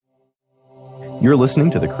You're listening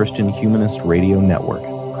to the Christian Humanist Radio Network,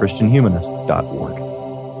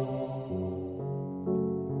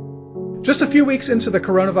 christianhumanist.org. Just a few weeks into the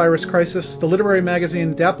coronavirus crisis, the literary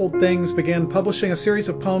magazine Dappled Things began publishing a series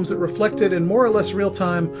of poems that reflected in more or less real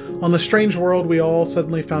time on the strange world we all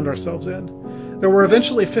suddenly found ourselves in. There were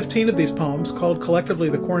eventually 15 of these poems, called collectively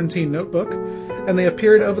the Quarantine Notebook, and they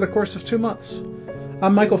appeared over the course of 2 months.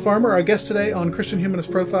 I'm Michael Farmer. Our guest today on Christian Humanist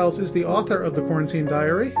Profiles is the author of The Quarantine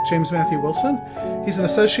Diary, James Matthew Wilson. He's an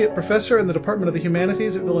associate professor in the Department of the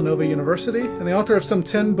Humanities at Villanova University and the author of some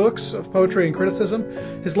 10 books of poetry and criticism.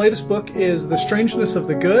 His latest book is The Strangeness of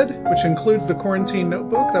the Good, which includes the Quarantine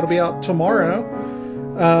Notebook. That'll be out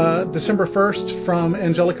tomorrow, December 1st from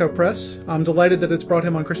Angelico Press. I'm delighted that it's brought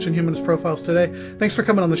him on Christian Humanist Profiles today. Thanks for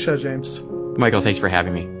coming on the show, James. Michael, thanks for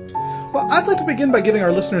having me. Well, I'd like to begin by giving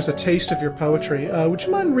our listeners a taste of your poetry. Would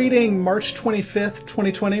you mind reading March 25th,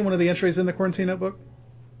 2020, one of the entries in the Quarantine Notebook?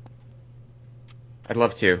 I'd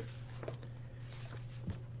love to.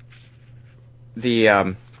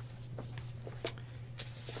 The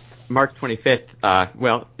March 25th,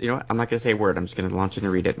 well, you know what? I'm not going to say a word. I'm just going to launch in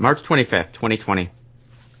and read it. March 25th, 2020.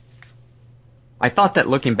 I thought that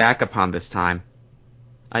looking back upon this time,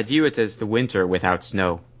 I'd view it as the winter without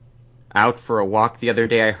snow. Out for a walk the other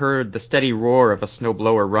day, I heard the steady roar of a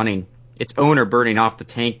snowblower running, its owner burning off the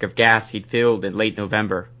tank of gas he'd filled in late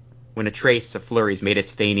November, when a trace of flurries made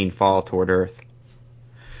its feigning fall toward earth.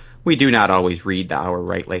 We do not always read the hour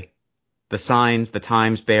rightly. The signs the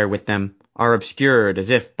times bear with them are obscured as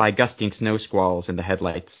if by gusting snow squalls in the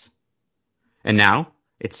headlights. And now,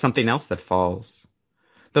 it's something else that falls.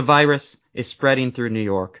 The virus is spreading through New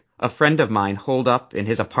York. A friend of mine, holed up in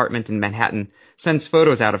his apartment in Manhattan, sends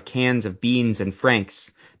photos out of cans of beans and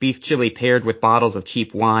franks, beef chili paired with bottles of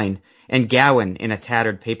cheap wine, and Gowan in a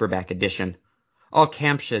tattered paperback edition, all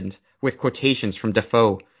captioned with quotations from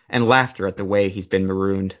Defoe and laughter at the way he's been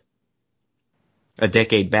marooned. A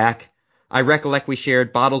decade back, I recollect we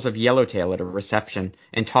shared bottles of Yellowtail at a reception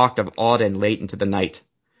and talked of Auden late into the night.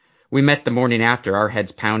 We met the morning after, our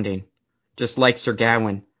heads pounding, just like Sir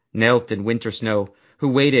Gawain, knelt in winter snow, who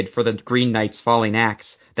waited for the Green Knight's falling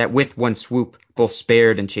axe that with one swoop both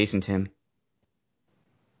spared and chastened him.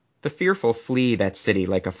 The fearful flee that city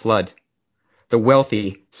like a flood, the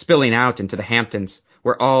wealthy spilling out into the Hamptons,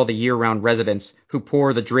 where all the year-round residents who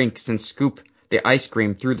pour the drinks and scoop the ice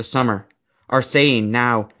cream through the summer are saying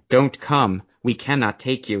now, "Don't come, we cannot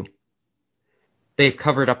take you." They've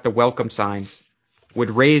covered up the welcome signs, would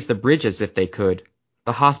raise the bridges if they could.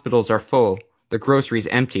 The hospitals are full, the groceries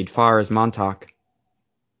emptied far as Montauk.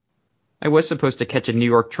 I was supposed to catch a New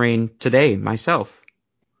York train today myself,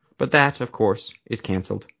 but that, of course, is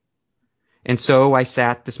canceled. And so I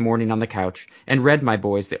sat this morning on the couch and read my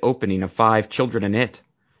boys the opening of 5 Children in It.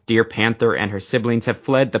 Dear Panther and her siblings have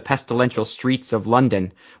fled the pestilential streets of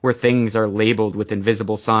London, where things are labeled with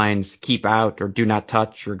invisible signs, keep out or do not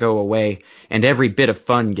touch or go away, and every bit of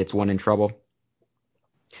fun gets one in trouble.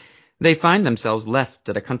 They find themselves left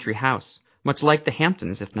at a country house, much like the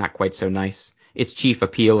Hamptons, if not quite so nice, its chief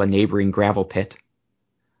appeal a neighboring gravel pit.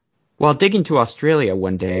 While digging to Australia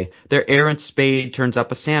one day, their errant spade turns up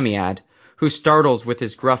a Samiad, who startles with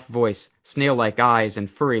his gruff voice, snail-like eyes, and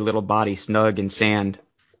furry little body snug in sand.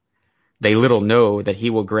 They little know that he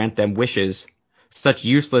will grant them wishes, such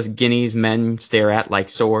useless guineas men stare at like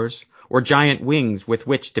sores, or giant wings with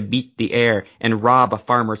which to beat the air and rob a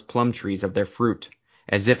farmer's plum trees of their fruit,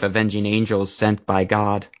 as if avenging angels sent by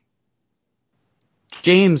God.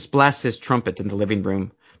 James blasts his trumpet in the living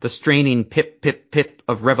room. The straining pip, pip, pip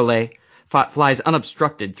of Reveille flies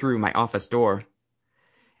unobstructed through my office door.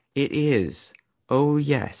 It is, oh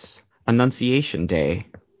yes, Annunciation Day.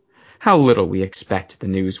 How little we expect the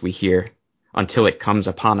news we hear, until it comes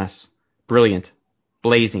upon us, brilliant,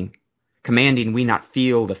 blazing, commanding we not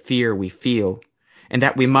feel the fear we feel, and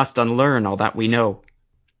that we must unlearn all that we know,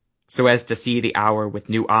 so as to see the hour with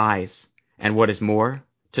new eyes, and what is more,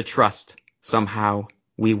 to trust, somehow,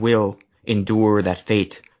 we will endure that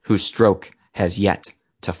fate whose stroke has yet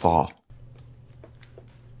to fall.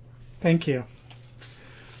 Thank you.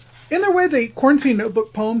 In their way, the Quarantine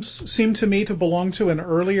Notebook poems seem to me to belong to an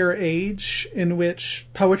earlier age in which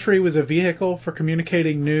poetry was a vehicle for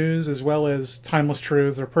communicating news as well as timeless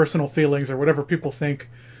truths or personal feelings or whatever people think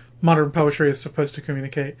modern poetry is supposed to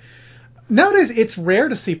communicate. Nowadays, it's rare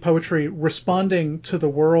to see poetry responding to the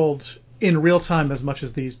world in real time as much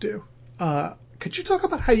as these do. Could you talk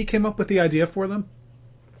about how you came up with the idea for them?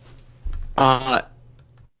 I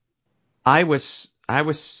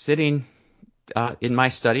was sitting in my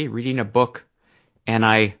study reading a book, and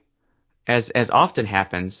I, as often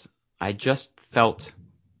happens, I just felt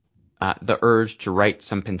the urge to write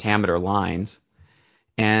some pentameter lines,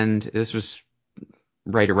 And this was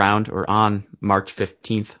right around or on March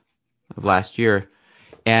 15th of last year.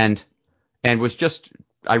 And was just,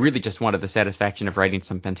 I really just wanted the satisfaction of writing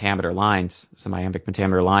some pentameter lines, some iambic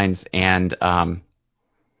pentameter lines. And I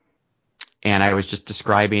was just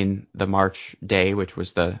describing the March day, which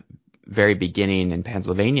was the very beginning in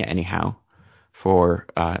Pennsylvania anyhow, for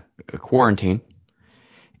a quarantine.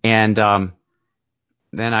 And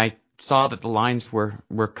then I saw that the lines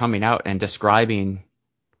were coming out and describing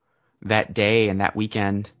that day and that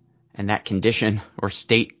weekend and that condition or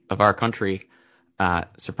state of our country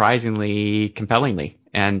surprisingly compellingly.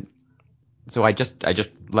 And so I just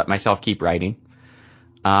let myself keep writing.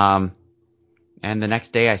 And the next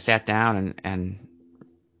day I sat down and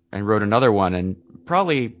wrote another one, and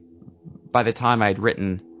probably by the time I'd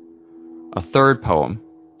written a third poem,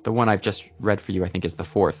 the one I've just read for you I think is the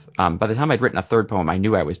fourth. By the time I'd written a third poem, I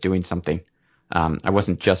knew I was doing something. I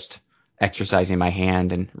wasn't just exercising my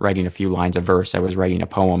hand and writing a few lines of verse. I was writing a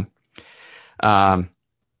poem. And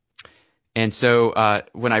so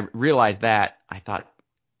when I realized that, I thought,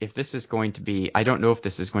 if this is going to be, I don't know if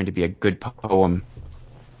this is going to be a good poem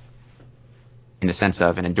in the sense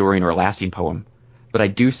of an enduring or a lasting poem, but I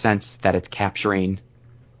do sense that it's capturing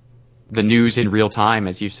the news in real time,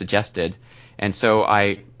 as you've suggested. And so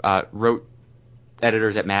I wrote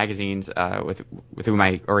editors at magazines with whom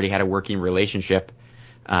I already had a working relationship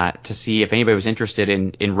to see if anybody was interested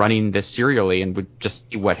in running this serially and would just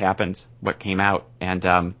see what happens, what came out. And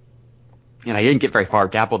I didn't get very far.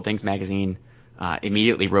 Dappled Things magazine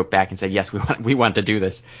immediately wrote back and said, yes, we want to do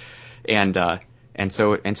this. And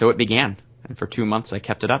so it began. And for 2 months I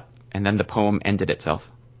kept it up, and then the poem ended itself.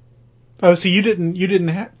 Oh, so you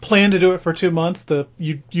didn't plan to do it for 2 months?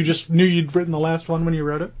 You just knew you'd written the last one when you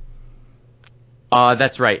wrote it?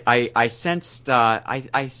 That's right. I sensed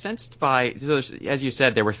by, so as you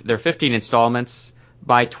said, there are 15 installments.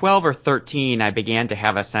 By 12 or 13, I began to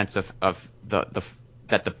have a sense of that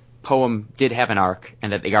the poem did have an arc,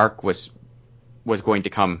 and that the arc was going to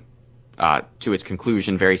come to its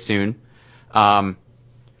conclusion very soon.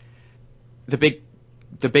 The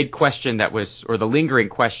big question that was, or the lingering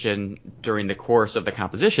question during the course of the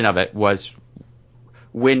composition of it, was,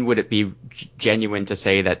 when would it be genuine to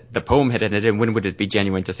say that the poem had ended, and when would it be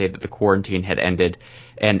genuine to say that the quarantine had ended?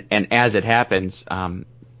 And as it happens,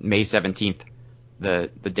 May 17th, the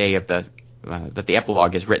day of that the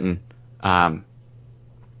epilogue is written, on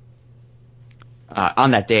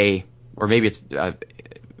that day, or maybe it's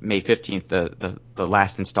May 15th, the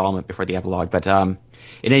last installment before the epilogue. But in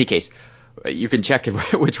any case, you can check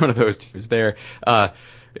which one of those two is there.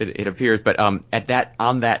 It appears, but on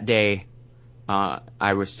that day,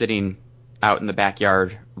 I was sitting out in the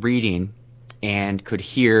backyard reading, and could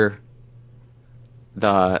hear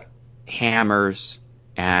the hammers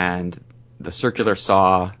and the circular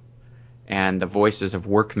saw and the voices of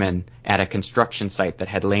workmen at a construction site that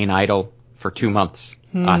had lain idle for 2 months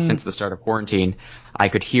since the start of quarantine. I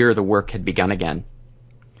could hear the work had begun again,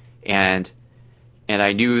 and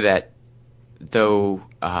I knew that, though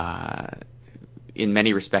in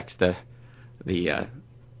many respects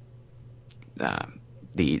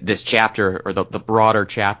this chapter, or the broader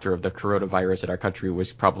chapter of the coronavirus in our country,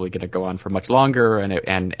 was probably going to go on for much longer,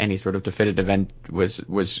 and any sort of definitive end was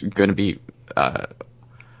going to be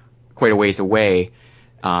quite a ways away,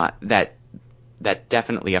 that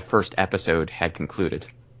definitely a first episode had concluded,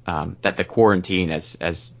 that the quarantine,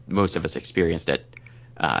 as most of us experienced it,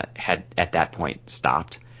 had at that point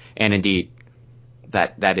stopped. And indeed,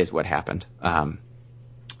 that is what happened.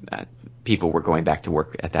 People were going back to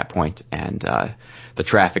work at that point, and the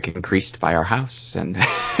traffic increased by our house, and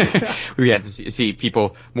we had to see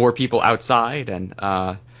more people outside, and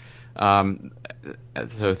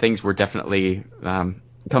so things were definitely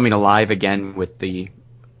coming alive again with the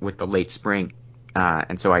late spring,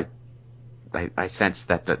 and so I sensed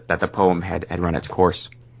that the poem had run its course.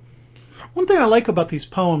 One thing I like about these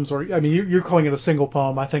poems, or I mean, you're calling it a single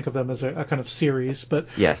poem. I think of them as a kind of series, but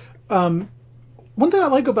yes. One thing I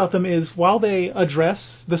like about them is, while they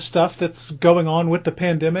address the stuff that's going on with the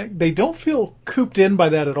pandemic, they don't feel cooped in by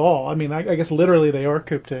that at all. I mean, I guess literally they are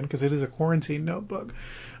cooped in, because it is a quarantine notebook.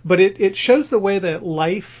 But it shows the way that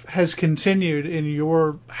life has continued in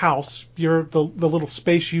your house, the little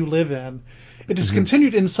space you live in. It has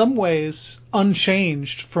continued in some ways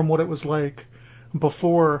unchanged from what it was like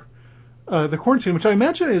before the quarantine, which I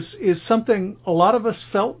imagine is something a lot of us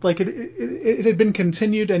felt like it had been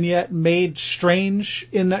continued and yet made strange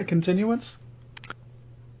in that continuance.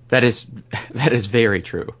 That is very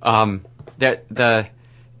true.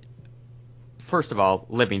 First of all,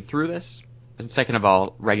 living through this, and second of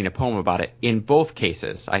all, writing a poem about it. In both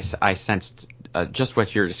cases, I sensed just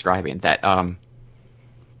what you're describing. That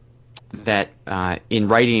in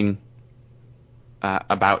writing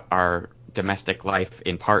about our domestic life,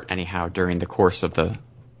 in part anyhow, during the course of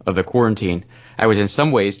the quarantine, I was in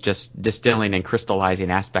some ways just distilling and crystallizing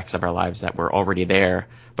aspects of our lives that were already there,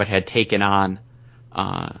 but had taken on,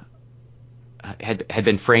 had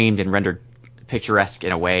been framed and rendered picturesque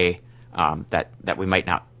in a way that we might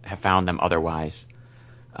not have found them otherwise.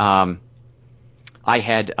 I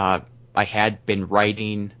had been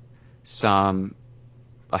writing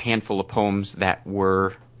a handful of poems that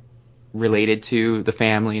were related to the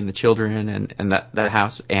family and the children and the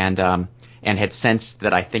house, and had sensed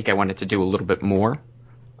that I think I wanted to do a little bit more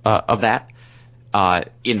of that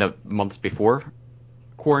in the months before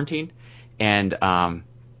quarantine,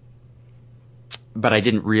 but I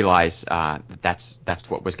didn't realize that's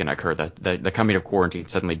what was going to occur. The coming of quarantine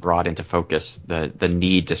suddenly brought into focus the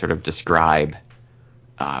need to sort of describe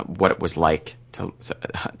what it was like to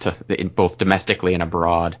both domestically and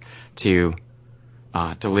abroad to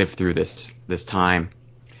live through this time,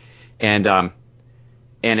 and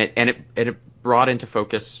it brought into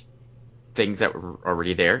focus things that were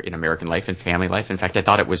already there in American life and family life. In fact, I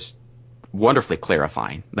thought it was wonderfully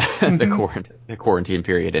clarifying the quarantine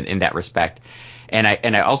period in that respect. And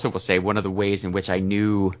I also will say one of the ways in which I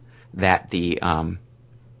knew that the end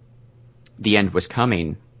was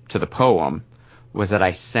coming to the poem was that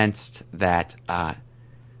I sensed that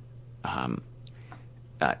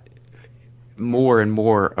more and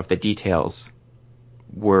more of the details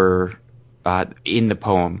were in the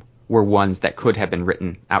poem were ones that could have been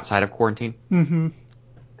written outside of quarantine,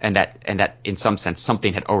 and that in some sense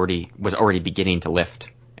something was already beginning to lift,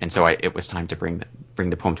 and so it was time to bring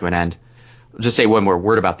the poem to an end. I'll just say one more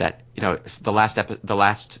word about that. The last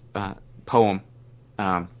poem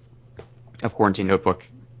of Quarantine Notebook,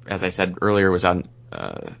 as I said earlier, was on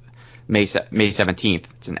May 17th.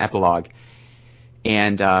 It's an epilogue,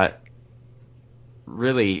 and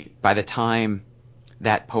really by the time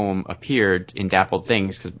that poem appeared in Dappled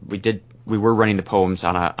Things, because we were running the poems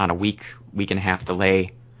on a week and a half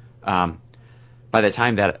delay. By the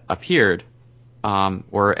time that appeared,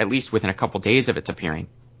 or at least within a couple days of its appearing,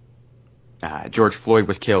 George Floyd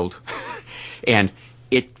was killed, and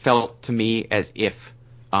it felt to me as if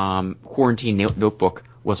Quarantine Notebook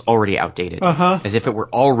was already outdated, as if it were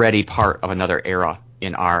already part of another era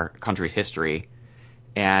in our country's history.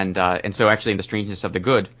 And so actually in The Strangeness of the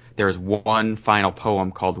Good, there is one final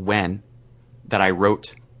poem called When that I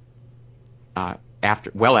wrote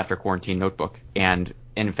after Quarantine Notebook, and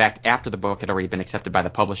in fact after the book had already been accepted by the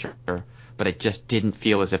publisher, but it just didn't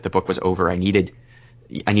feel as if the book was over. I needed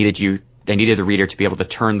the reader to be able to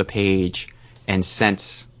turn the page and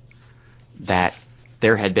sense that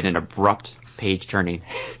there had been an abrupt page turning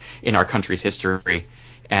in our country's history,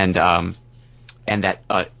 and that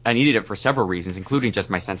I needed it for several reasons, including just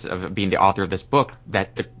my sense of being the author of this book,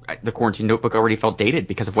 that the Quarantine Notebook already felt dated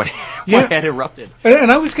because of what had erupted.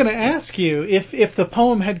 And I was going to ask you, if the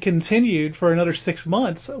poem had continued for another 6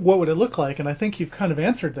 months, what would it look like? And I think you've kind of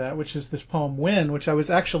answered that, which is this poem When, which I was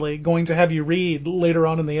actually going to have you read later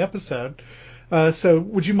on in the episode. So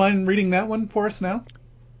would you mind reading that one for us now?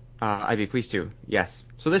 I'd be pleased to, yes.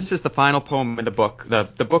 So this is the final poem in the book.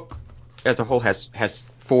 The book as a whole has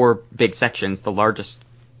 4 big sections, the largest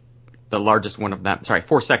one of them,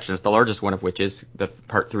 4 sections, the largest one of which is the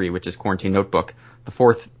part 3, which is Quarantine Notebook. The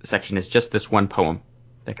 4th section is just this one poem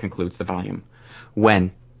that concludes the volume.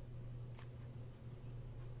 When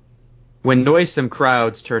noisome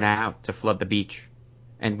crowds turn out to flood the beach,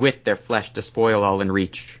 and with their flesh despoil all in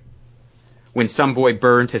reach. When some boy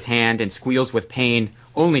burns his hand and squeals with pain,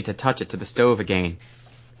 only to touch it to the stove again.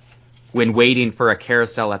 When waiting for a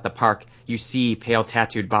carousel at the park, you see pale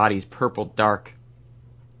tattooed bodies purpled dark.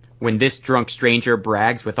 When this drunk stranger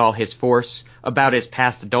brags with all his force about his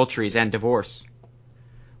past adulteries and divorce.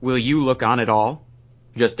 Will you look on it all,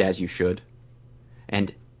 just as you should,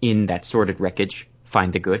 and in that sordid wreckage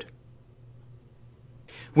find the good?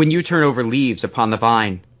 When you turn over leaves upon the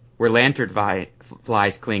vine, where lantern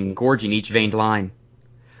flies cling, gorging each veined line.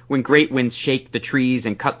 When great winds shake the trees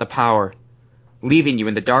and cut the power, leaving you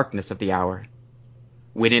in the darkness of the hour.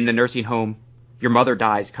 When in the nursing home, your mother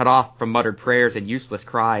dies, cut off from muttered prayers and useless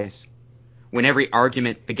cries. When every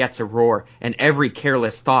argument begets a roar, and every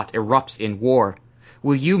careless thought erupts in war,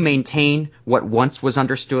 will you maintain what once was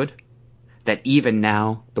understood, that even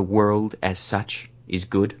now the world as such is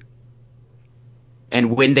good?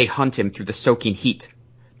 And when they hunt him through the soaking heat,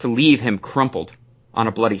 to leave him crumpled on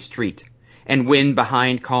a bloody street, and when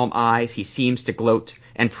behind calm eyes he seems to gloat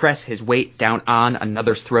and press his weight down on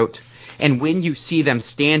another's throat, And when you see them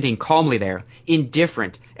standing calmly there,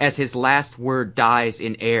 indifferent as his last word dies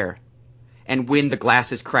in air, and when the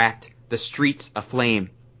glass is cracked, the streets aflame,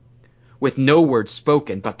 with no word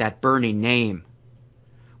spoken but that burning name,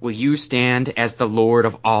 will you stand as the Lord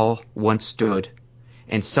of all once stood,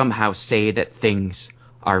 and somehow say that things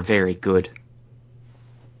are very good?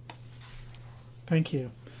 Thank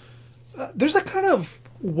you. There's a kind of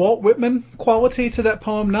Walt Whitman quality to that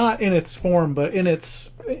poem, not in its form, but in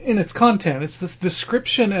its content. It's this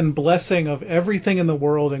description and blessing of everything in the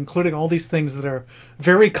world, including all these things that are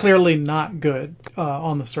very clearly not good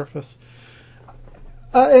on the surface.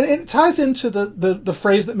 And it ties into the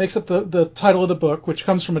phrase that makes up the title of the book, which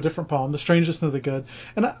comes from a different poem, The Strangeness of the Good.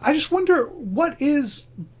 And I just wonder, what is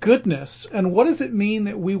goodness, and what does it mean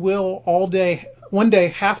that we will one day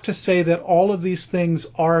have to say that all of these things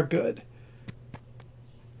are good?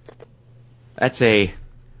 That's a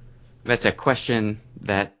question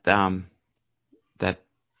that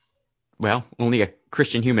only a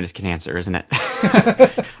Christian humanist can answer, isn't it?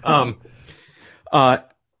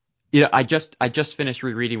 I just finished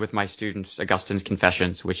rereading with my students Augustine's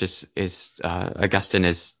Confessions, which is Augustine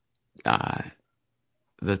is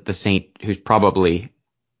the saint who's probably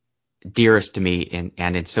dearest to me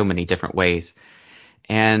in so many different ways.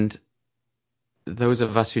 And those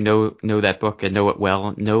of us who know that book and know it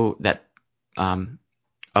well know that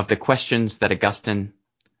of the questions that Augustine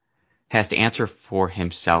has to answer for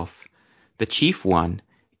himself, the chief one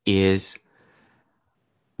is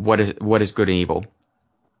what is good and evil.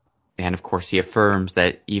 And of course, he affirms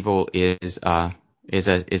that evil is a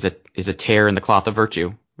tear in the cloth of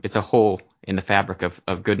virtue. It's a hole in the fabric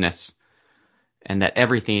of goodness, and that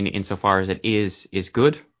everything, insofar as it is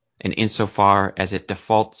good, and insofar as it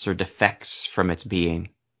defaults or defects from its being,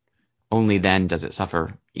 only then does it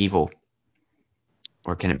suffer evil,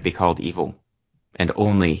 or can it be called evil, and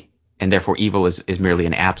therefore evil is merely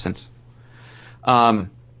an absence. I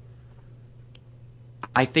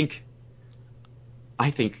think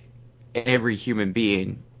every human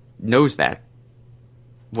being knows that.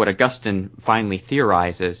 What Augustine finally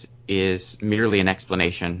theorizes is merely an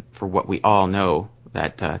explanation for what we all know,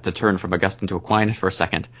 that to turn from Augustine to Aquinas for a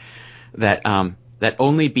second, that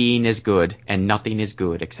only being is good and nothing is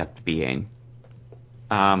good except being.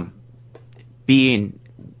 Being,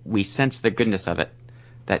 we sense the goodness of it,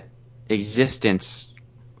 that existence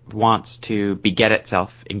wants to beget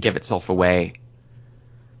itself and give itself away,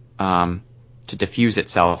 to diffuse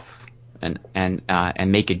itself and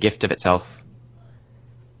make a gift of itself.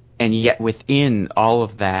 And yet within all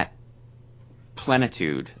of that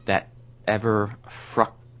plenitude, that ever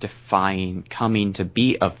fructifying coming to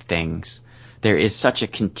be of things, there is such a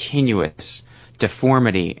continuous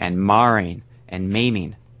deformity and marring and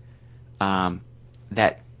maiming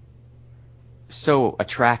that so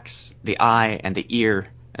attracts the eye and the ear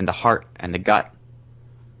and the heart and the gut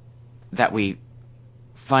that we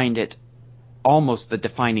find it almost the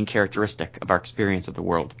defining characteristic of our experience of the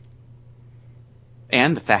world.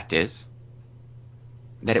 And the fact is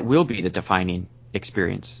that it will be the defining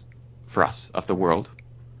experience for us of the world,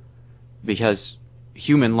 because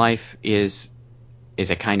human life is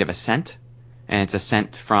a kind of ascent, and it's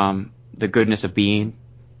ascent from the goodness of being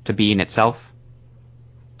to being itself,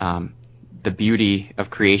 the beauty of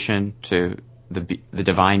creation to the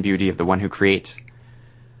divine beauty of the one who creates.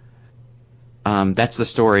 That's the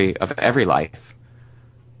story of every life,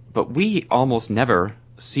 but we almost never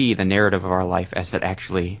see the narrative of our life as it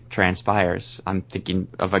actually transpires. I'm thinking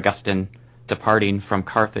of Augustine departing from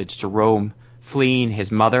Carthage to Rome, fleeing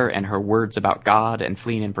his mother and her words about God, and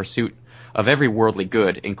fleeing in pursuit of every worldly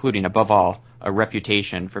good, including, above all, a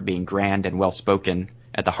reputation for being grand and well-spoken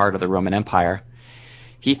at the heart of the Roman Empire.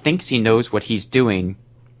 He thinks he knows what he's doing,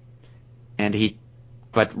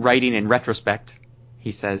 but writing in retrospect,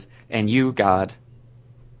 he says, "And you, God,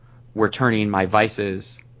 were turning my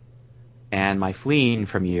vices and my fleeing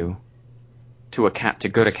from you to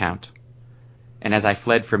good account. And as I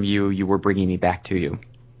fled from you, you were bringing me back to you."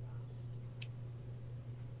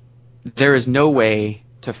 There is no way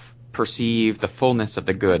to perceive the fullness of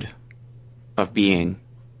the good of being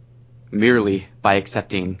merely by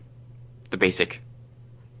accepting the basic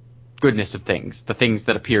goodness of things, the things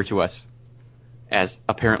that appear to us as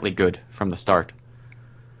apparently good from the start.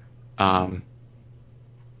 The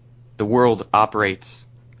world operates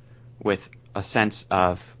with a sense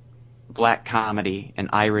of black comedy and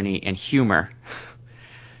irony and humor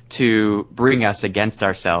to bring us against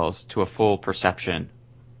ourselves to a full perception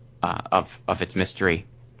of its mystery.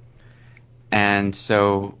 And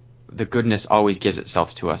so the goodness always gives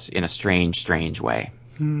itself to us in a strange, strange way.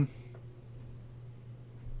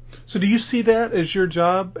 So do you see that as your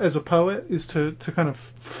job as a poet, is to kind of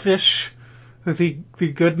fish the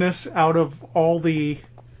goodness out of all the...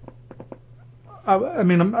 I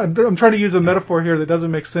mean, I'm trying to use a metaphor here that doesn't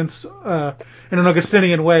make sense in an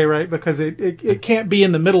Augustinian way, right? Because it can't be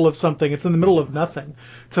in the middle of something. It's in the middle of nothing.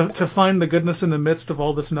 To find the goodness in the midst of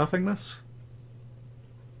all this nothingness.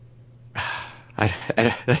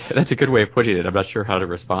 That's a good way of putting it. I'm not sure how to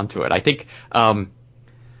respond to it. I think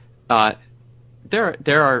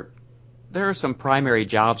there are some primary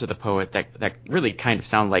jobs of the poet that really kind of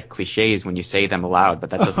sound like cliches when you say them aloud,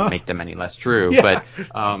 but that doesn't make them any less true. Yeah.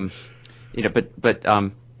 But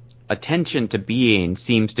attention to being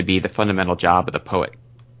seems to be the fundamental job of the poet.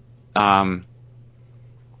 In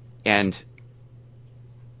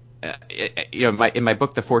my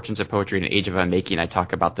book, The Fortunes of Poetry in an Age of Unmaking, I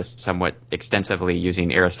talk about this somewhat extensively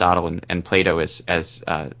using Aristotle and Plato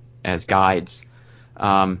as guides.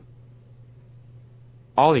 All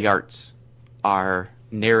the arts are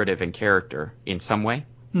narrative and character in some way.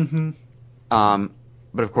 Mm-hmm.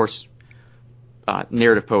 But of course,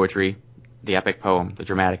 narrative poetry, the epic poem, the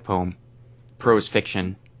dramatic poem, prose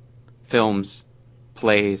fiction, films,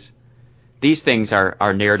 plays, these things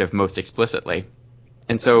are narrative most explicitly.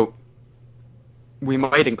 And so we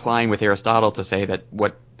might incline with Aristotle to say that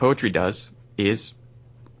what poetry does is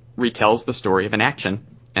retells the story of an action,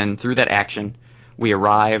 and through that action we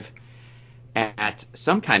arrive at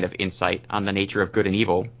some kind of insight on the nature of good and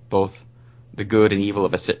evil, both the good and evil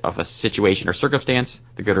of a situation or circumstance,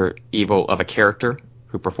 the good or evil of a character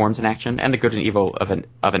who performs an action, and the good and evil of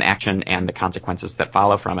an action and the consequences that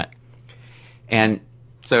follow from it. And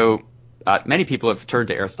so many people have turned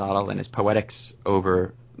to Aristotle and his Poetics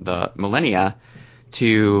over the millennia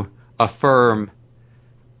to affirm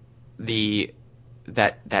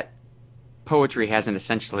that poetry has an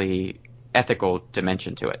essentially ethical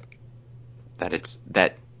dimension to it.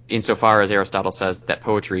 That insofar as Aristotle says that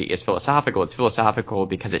poetry is philosophical, it's philosophical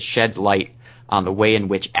because it sheds light on the way in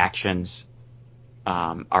which actions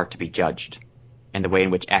are to be judged, and the way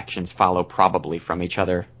in which actions follow probably from each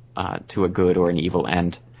other to a good or an evil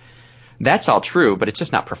end. That's all true, but it's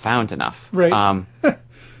just not profound enough. Right.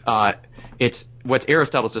 It's what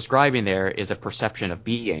Aristotle's describing there is a perception of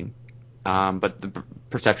being, but the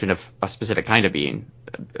perception of a specific kind of being,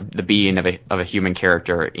 the being of a human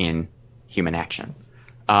character in human action.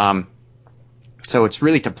 So it's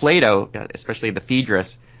really to Plato, especially the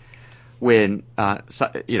Phaedrus, when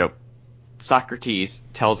Socrates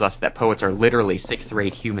tells us that poets are literally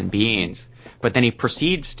sixth-rate human beings, but then he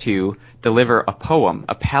proceeds to deliver a poem,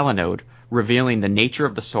 a palinode, revealing the nature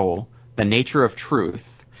of the soul, the nature of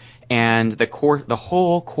truth, and the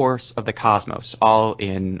whole course of the cosmos, all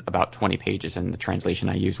in about 20 pages in the translation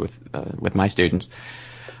I use with my students.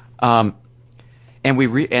 And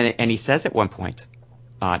he says at one point,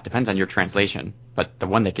 depends on your translation, but the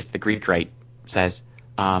one that gets the Greek right says,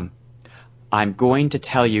 I'm going to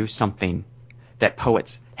tell you something that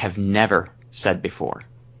poets have never said before,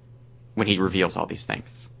 when he reveals all these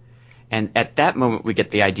things. And at that moment we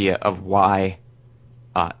get the idea of why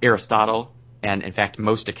Aristotle and in fact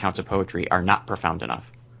most accounts of poetry are not profound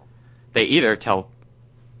enough. They either tell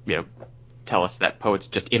us that poets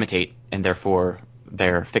just imitate and therefore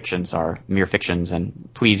their fictions are mere fictions and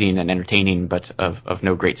pleasing and entertaining but of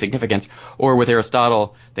no great significance, or with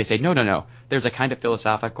Aristotle they say no, there's a kind of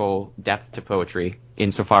philosophical depth to poetry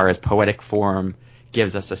insofar as poetic form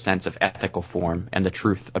gives us a sense of ethical form and the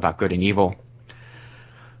truth about good and evil.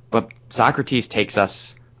 But Socrates takes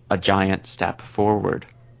us a giant step forward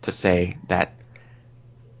to say that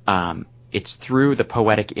it's through the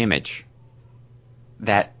poetic image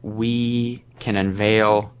that we can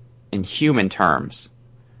unveil in human terms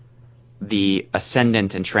the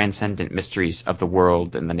ascendant and transcendent mysteries of the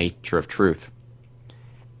world and the nature of truth.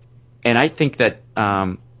 And I think that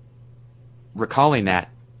recalling that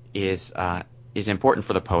is important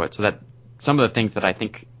for the poet, so that some of the things that I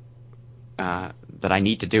think that I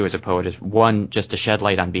need to do as a poet is, one, just to shed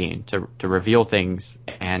light on being, to reveal things,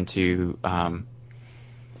 and to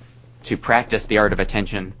practice the art of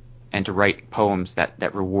attention, and to write poems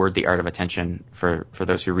that reward the art of attention for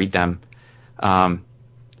those who read them. And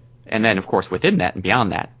then, of course, within that and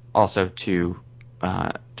beyond that, also to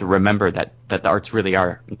remember that the arts really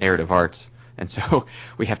are narrative arts, and so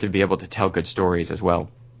we have to be able to tell good stories as well.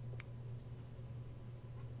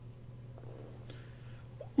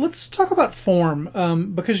 Let's talk about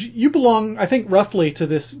form, because you belong, I think, roughly to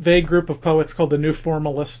this vague group of poets called the New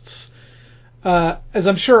Formalists. As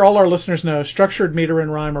I'm sure all our listeners know, structured meter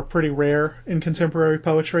and rhyme are pretty rare in contemporary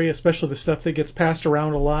poetry, especially the stuff that gets passed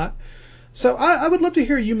around a lot. So I would love to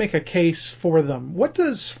hear you make a case for them. What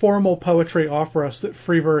does formal poetry offer us that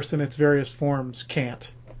free verse in its various forms can't?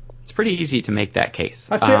 It's pretty easy to make that case.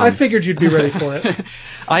 I figured you'd be ready for it.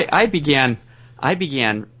 I began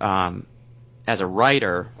as a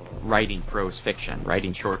writer writing prose fiction,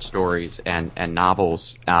 writing short stories and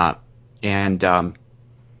novels, and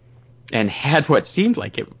had what seemed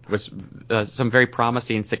like it was some very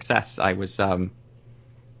promising success. I was a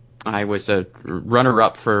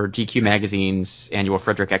runner-up for GQ magazine's annual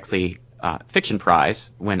Frederick Exley Fiction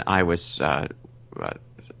Prize when I was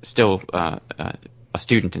still a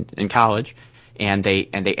student in college, and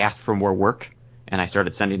they asked for more work, and I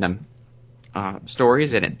started sending them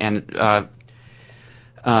stories, and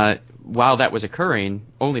while that was occurring,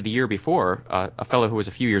 only the year before, a fellow who was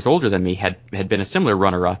a few years older than me had been a similar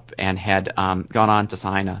runner-up and had gone on to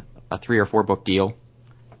sign a 3 or 4 book deal,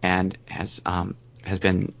 and has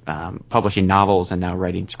been publishing novels and now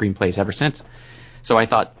writing screenplays ever since. So I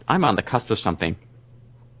thought, I'm on the cusp of something.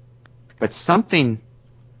 But something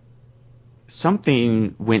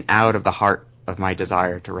went out of the heart of my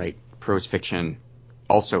desire to write prose fiction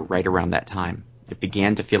also right around that time. It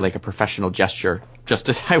began to feel like a professional gesture, just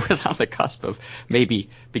as I was on the cusp of maybe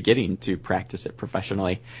beginning to practice it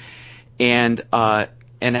professionally. And at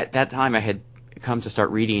that time, I had come to start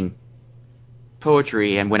reading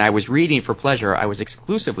poetry, and when I was reading for pleasure, I was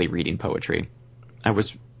exclusively reading poetry. I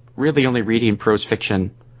was really only reading prose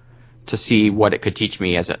fiction to see what it could teach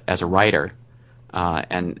me as a writer,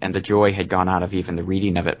 and the joy had gone out of even the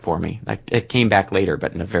reading of it for me. It came back later,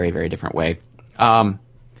 but in a very, very different way.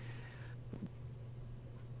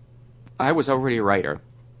 I was already a writer.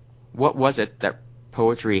 What was it that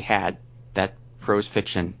poetry had that prose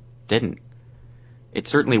fiction didn't? It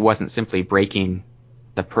certainly wasn't simply breaking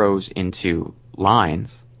the prose into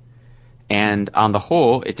lines, and on the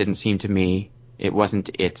whole, it didn't seem to me it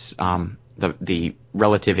wasn't its the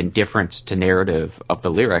relative indifference to narrative of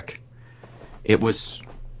the lyric. It was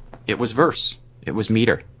verse. It was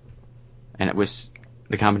meter, and it was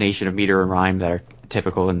the combination of meter and rhyme that are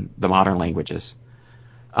typical in the modern languages.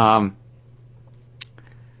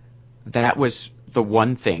 That was the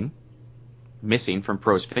one thing missing from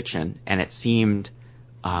prose fiction, and it seemed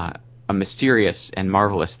a mysterious and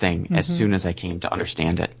marvelous thing as soon as I came to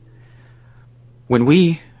understand it. When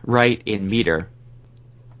we write in meter,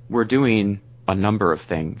 we're doing a number of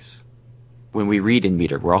things. When we read in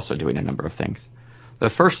meter, we're also doing a number of things. The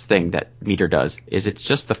first thing that meter does is it's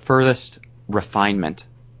just the furthest refinement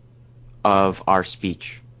of our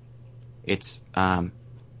speech. It's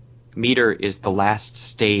meter is the last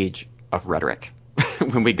stage of rhetoric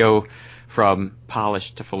when we go from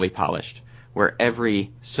polished to fully polished, where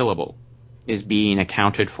every syllable is being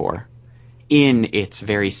accounted for in its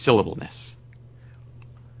very syllableness.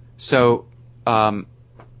 So at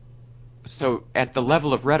the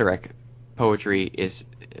level of rhetoric,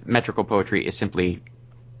 metrical poetry is simply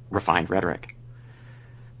refined rhetoric.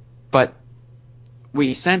 But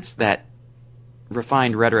we sense that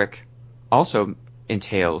refined rhetoric also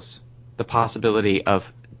entails the possibility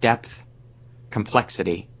of depth,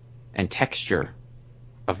 complexity, and texture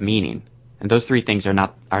of meaning. And those three things are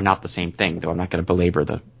not the same thing, though I'm not going to belabor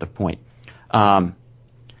the point.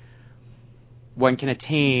 One can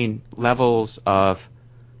attain levels of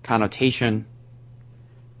connotation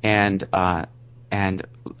and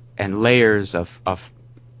layers of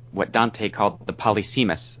what Dante called the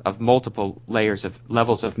polysemous, of multiple layers of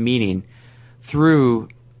levels of meaning through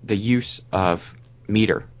the use of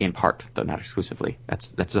meter, in part, though not exclusively.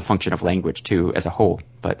 That's a function of language too as a whole,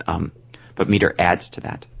 but meter adds to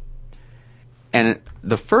that. And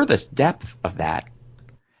the furthest depth of that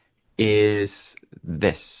is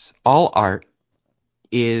this: all art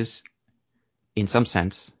is, in some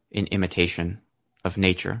sense, an imitation of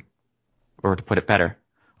nature, or to put it better,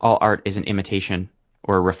 all art is an imitation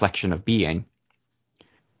or a reflection of being.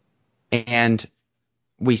 And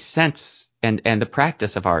we sense, and the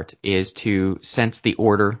practice of art is to sense the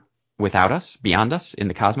order without us, beyond us, in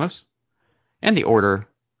the cosmos, and the order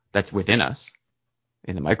that's within us,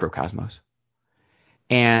 in the microcosmos,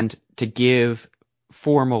 and to give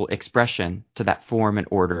formal expression to that form and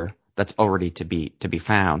order that's already to be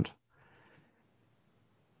found.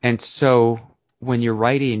 And so when you're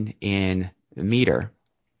writing in meter,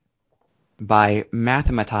 by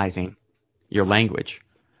mathematizing your language,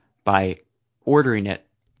 by ordering it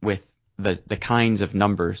with the kinds of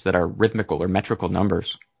numbers that are rhythmical or metrical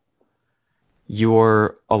numbers,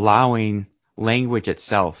 you're allowing language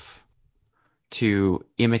itself to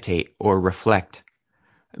imitate or reflect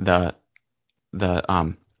the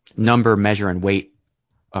number, measure, and weight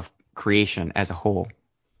of creation as a whole,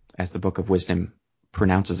 as the Book of Wisdom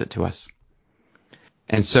pronounces it to us.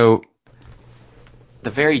 And so the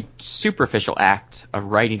very superficial act of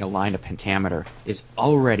writing a line of pentameter is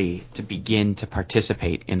already to begin to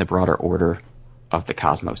participate in the broader order of the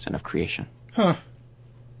cosmos and of creation. Huh.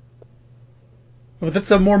 Well,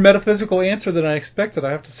 that's a more metaphysical answer than I expected,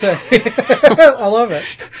 I have to say. I love it.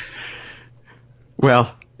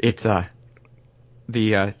 Well, it's I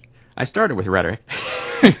started with rhetoric.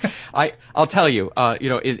 I'll tell you,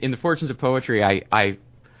 in the Fortunes of Poetry, I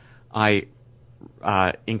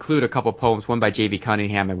include a couple poems, one by J.V.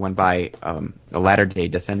 Cunningham and one by a latter-day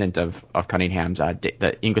descendant of Cunningham's,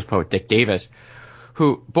 the English poet Dick Davis,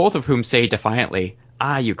 who both of whom say defiantly,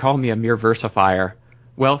 you call me a mere versifier.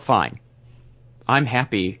 Well, fine. I'm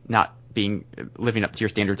happy not living up to your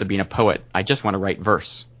standards of being a poet. I just want to write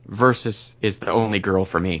verse. Verse is the only girl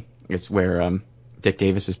for me. It's where Dick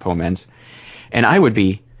Davis's poem ends. And I would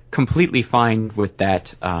be completely fine with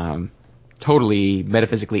that totally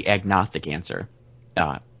metaphysically agnostic answer.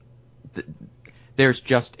 There's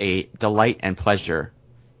just a delight and pleasure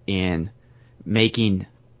in making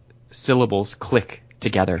syllables click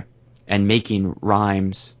together and making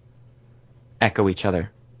rhymes echo each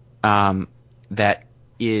other. That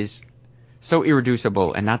is so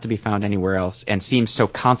irreducible and not to be found anywhere else, and seems so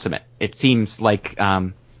consummate. It seems like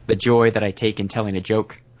the joy that I take in telling a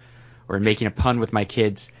joke or in making a pun with my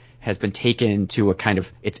kids has been taken to a kind of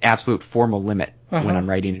its absolute formal limit when I'm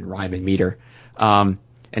writing in rhyme and meter.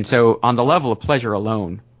 And so on the level of pleasure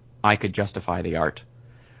alone, I could justify the art.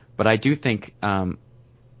 But I do think,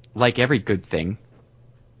 like every good thing,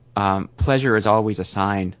 pleasure is always a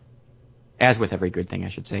sign, as with every good thing, I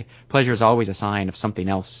should say, pleasure is always a sign of something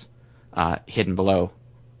else hidden below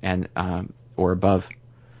and or above.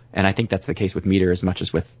 And I think that's the case with meter as much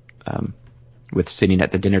as with sitting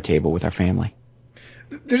at the dinner table with our family.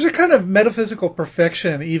 There's a kind of metaphysical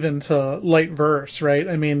perfection even to light verse, right?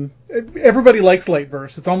 I mean, everybody likes light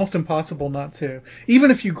verse. It's almost impossible not to.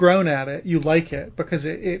 Even if you've grown at it, you like it because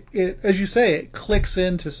it as you say, it clicks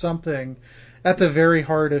into something at the very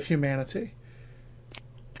heart of humanity.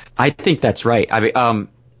 I think that's right. I mean,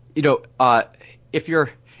 if you're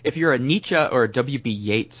a Nietzsche or a W.B.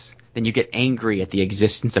 Yeats, then you get angry at the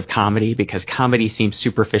existence of comedy because comedy seems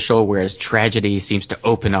superficial, whereas tragedy seems to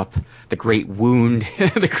open up the great wound,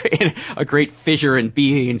 a great fissure in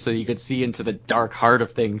being, so you could see into the dark heart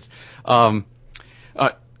of things. They're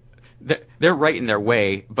right in their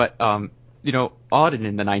way, but Auden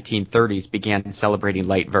in the 1930s began celebrating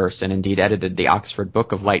light verse and indeed edited the Oxford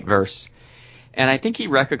Book of Light Verse. And I think he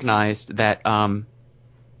recognized that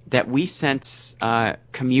we sense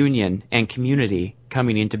communion and community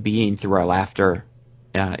coming into being through our laughter,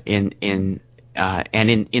 in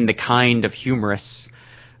the kind of humorous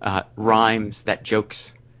rhymes that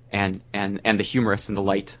jokes and the humorous and the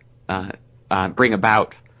light bring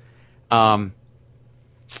about.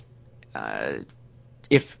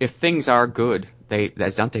 If things are good, they,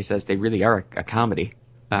 as Dante says, they really are a comedy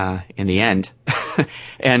in the end,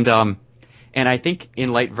 And I think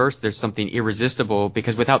in light verse there's something irresistible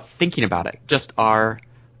because without thinking about it, just our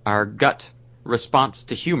gut response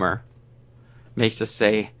to humor makes us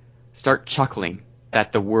start chuckling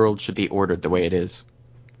that the world should be ordered the way it is.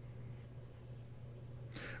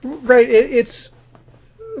 Right. It's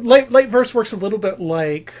light verse works a little bit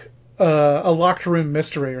like a locked room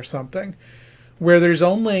mystery or something, where there's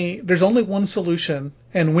only one solution,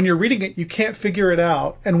 and when you're reading it, you can't figure it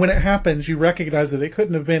out, and when it happens, you recognize that it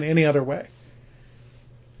couldn't have been any other way.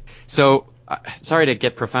 So, sorry to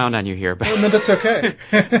get profound on you here, but no, that's okay.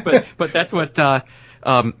 but that's what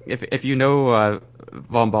if you know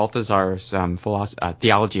von Balthasar's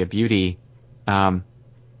Theology of Beauty, and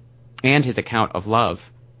his account of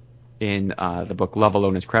love in the book Love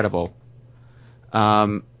Alone is Credible,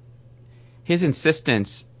 his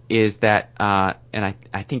insistence is that, and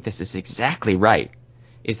I think this is exactly right,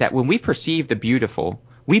 is that when we perceive the beautiful,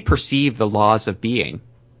 we perceive the laws of being.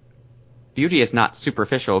 Beauty is not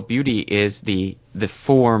superficial. Beauty is the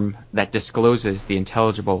form that discloses the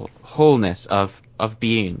intelligible wholeness of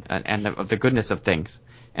being and of the goodness of things,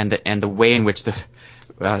 and the way in which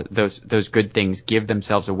those good things give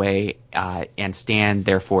themselves away and stand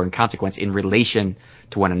therefore in consequence in relation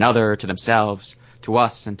to one another, to themselves, to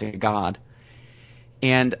us, and to God.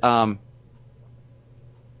 But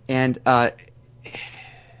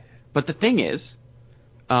the thing is,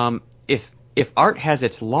 if art has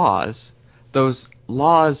its laws, those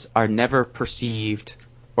laws are never perceived,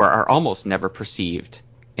 or are almost never perceived,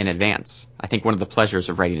 in advance. I think one of the pleasures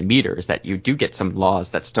of writing in meter is that you do get some laws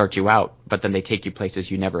that start you out, but then they take you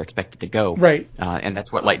places you never expected to go. Right. And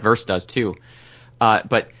that's what light verse does too.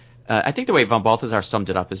 But I think the way von Balthasar summed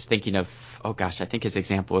it up is thinking of, oh gosh, I think his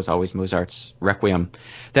example is always Mozart's Requiem,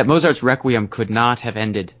 that Mozart's Requiem could not have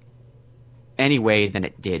ended any way than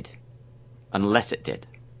it did, unless it did.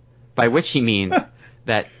 By which he means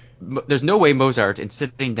that there's no way Mozart, in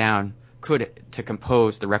sitting down to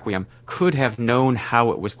compose the Requiem, could have known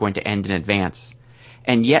how it was going to end in advance.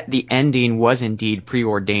 And yet the ending was indeed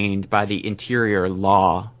preordained by the interior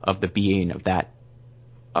law of the being of that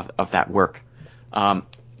work.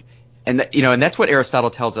 And that's what Aristotle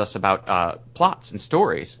tells us about plots and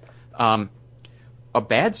stories. A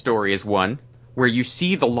bad story is one where you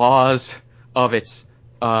see the laws of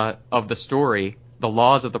the story, the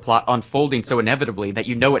laws of the plot unfolding so inevitably that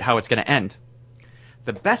you know how it's going to end.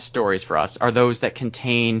 The best stories for us are those that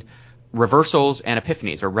contain reversals and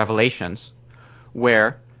epiphanies or revelations,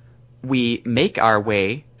 where we make our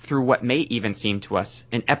way through what may even seem to us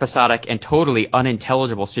an episodic and totally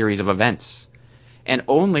unintelligible series of events. And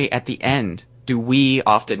only at the end do we,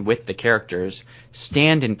 often with the characters,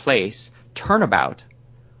 stand in place, turn about,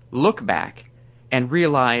 look back, and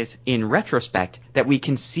realize in retrospect that we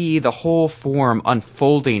can see the whole form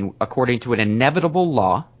unfolding according to an inevitable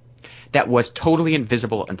law that was totally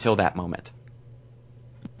invisible until that moment.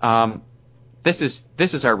 This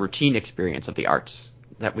is our routine experience of the arts,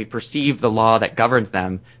 that we perceive the law that governs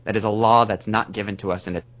them, that is a law that's not given to us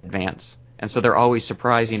in advance. And so they're always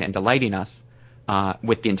surprising and delighting us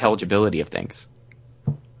with the intelligibility of things.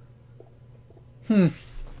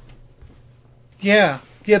 Yeah.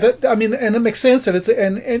 And it makes sense, and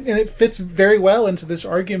it fits very well into this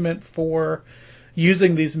argument for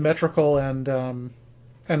using these metrical and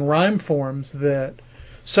rhyme forms that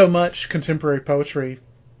so much contemporary poetry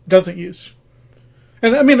doesn't use.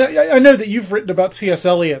 And I mean, I know that you've written about T.S.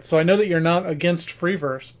 Eliot, so I know that you're not against free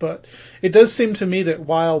verse, but it does seem to me that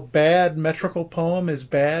while bad metrical poem is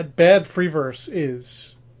bad free verse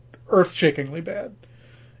is earth-shakingly bad.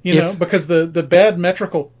 You know, because the bad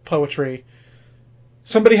metrical poetry,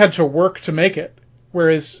 somebody had to work to make it,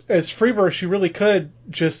 whereas as free verse, you really could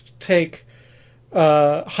just take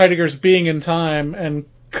Heidegger's Being in Time and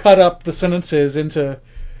cut up the sentences into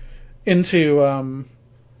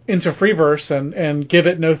free verse and give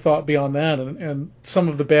it no thought beyond that. And some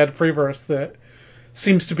of the bad free verse that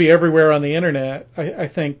seems to be everywhere on the internet, I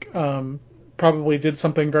think probably did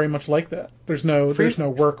something very much like that. There's no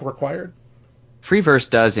work required. Free verse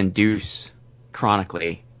does induce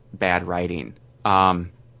chronically bad writing, and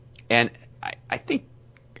I think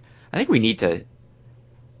we need to,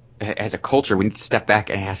 as a culture, we need to step back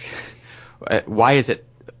and ask, why is it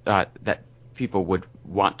that people would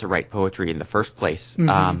want to write poetry in the first place?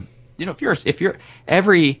 Mm-hmm. If you're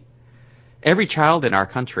every child in our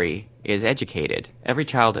country is educated. Every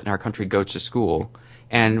child in our country goes to school,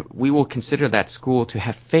 and we will consider that school to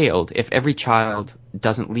have failed if every child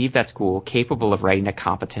doesn't leave that school capable of writing a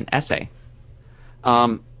competent essay.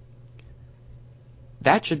 That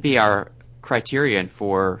should be our criterion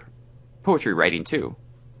for poetry writing too.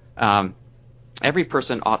 Every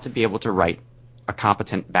person ought to be able to write a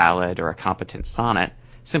competent ballad or a competent sonnet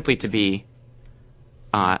simply to be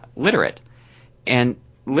literate. And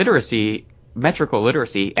metrical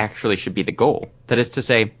literacy actually should be the goal. That is to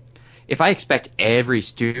say, if I expect every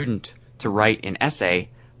student to write an essay,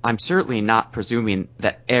 I'm certainly not presuming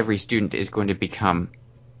that every student is going to become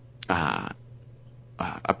a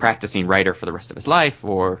practicing writer for the rest of his life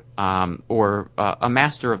or a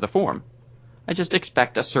master of the form. I just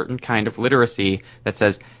expect a certain kind of literacy that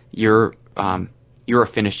says you're a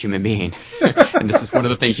finished human being, and this is one of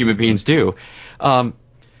the things human beings do.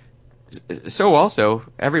 So also,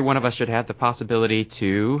 every one of us should have the possibility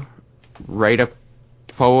to write a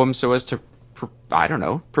poem so as to,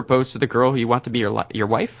 propose to the girl you want to be your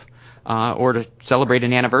wife, or to celebrate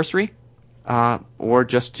an anniversary, or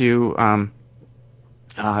just to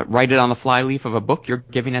write it on the flyleaf of a book you're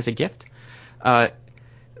giving as a gift.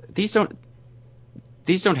 These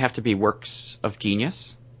don't have to be works of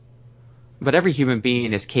genius, but every human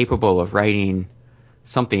being is capable of writing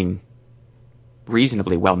something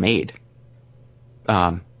reasonably well made.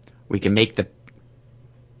 We can make the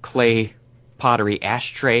clay pottery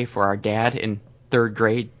ashtray for our dad in third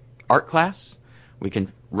grade art class. We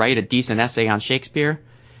can write a decent essay on Shakespeare,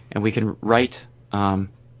 and we can write a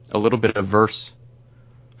little bit of verse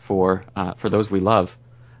for those we love.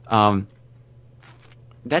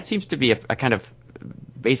 That seems to be a kind of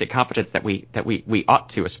basic competence that we ought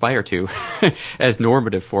to aspire to as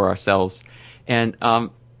normative for ourselves. And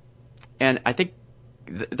I think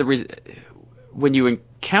the reason, when you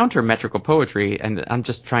encounter metrical poetry, and I'm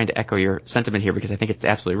just trying to echo your sentiment here because I think it's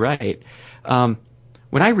absolutely right.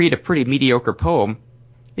 When I read a pretty mediocre poem,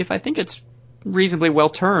 if I think it's reasonably well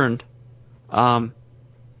turned, I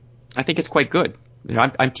think it's quite good. You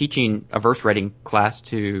know, I'm teaching a verse writing class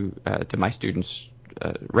to my students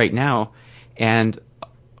right now, and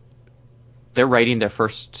they're writing their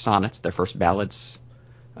first sonnets, their first ballads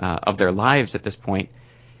of their lives at this point,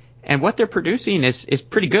 and what they're producing is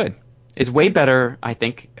pretty good. It's way better, I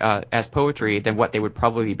think, as poetry than what they would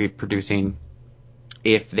probably be producing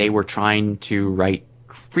if they were trying to write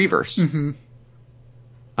free verse. Mm-hmm.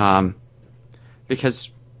 Because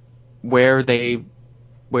where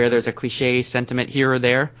there's a cliche sentiment here or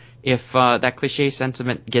there, if that cliche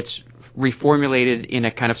sentiment gets reformulated in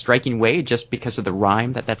a kind of striking way just because of the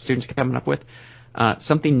rhyme that student's coming up with,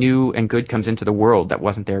 something new and good comes into the world that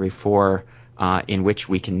wasn't there before, in which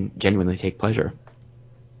we can genuinely take pleasure.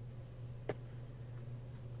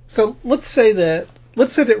 So let's say that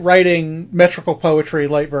writing metrical poetry,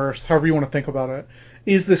 light verse, however you want to think about it,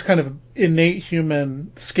 is this kind of innate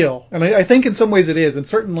human skill. And I think in some ways it is, and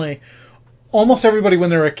certainly almost everybody when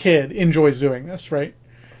they're a kid enjoys doing this, right?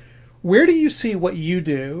 Where do you see what you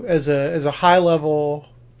do as a high-level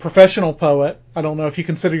professional poet? I don't know if you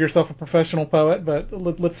consider yourself a professional poet, but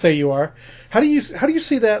let's say you are. How do you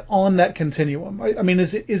see that on that continuum? I mean,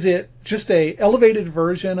 is it just a elevated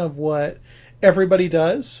version of what everybody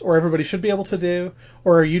does, or everybody should be able to do,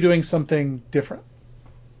 or are you doing something different?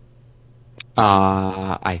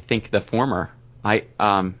 I think the former. I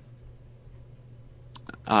mean,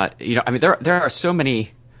 there are so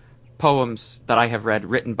many poems that I have read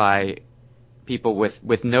written by people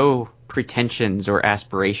with no pretensions or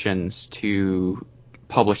aspirations to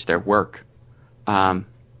publish their work,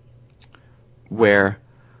 where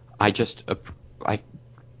I just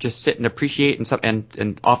sit and appreciate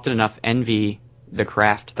and often enough envy the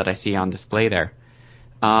craft that I see on display there.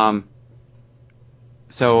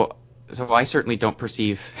 So I certainly don't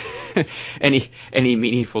perceive any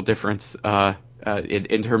meaningful difference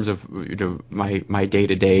in terms of my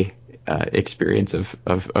day-to-day experience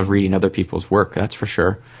of reading other people's work. That's for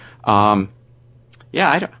sure. I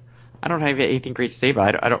don't have anything great to say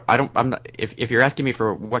about it. I'm not, if you're asking me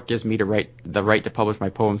for what gives me the right to publish my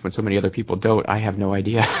poems when so many other people don't, I have no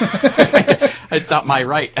idea. It's not my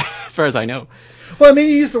right, as far as I know. Well, I mean,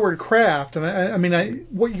 you use the word craft, and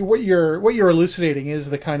what you're elucidating is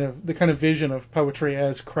the kind of vision of poetry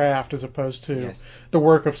as craft, as opposed to Yes. the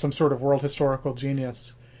work of some sort of world historical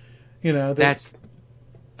genius. You know, that's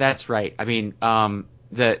right. I mean,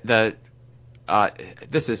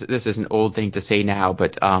 this is an old thing to say now,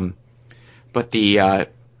 but the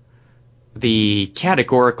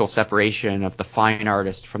categorical separation of the fine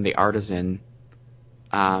artist from the artisan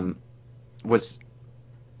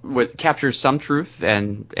captures some truth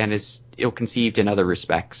and is ill-conceived in other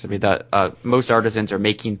respects. I mean, most artisans are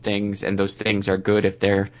making things, and those things are good if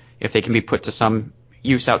they can be put to some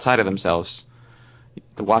use outside of themselves.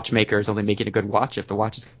 The watchmaker is only making a good watch if the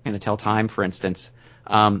watch is going to tell time, for instance.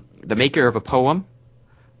 The maker of a poem,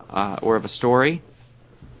 or of a story,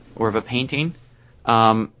 or of a painting,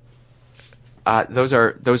 those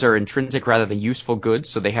are intrinsic rather than useful goods,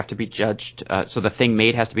 so they have to be judged. So the thing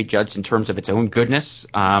made has to be judged in terms of its own goodness,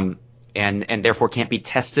 and therefore can't be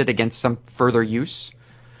tested against some further use.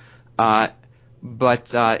 But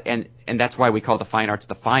that's why we call the fine arts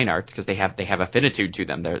because they have affinitude to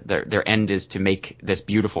them. Their end is to make this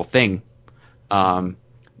beautiful thing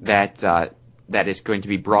that is going to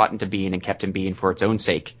be brought into being and kept in being for its own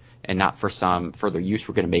sake, and not for some further use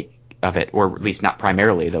we're going to make of it, or at least not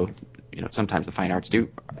primarily, though. You know, sometimes the fine arts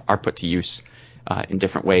are put to use in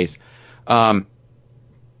different ways. So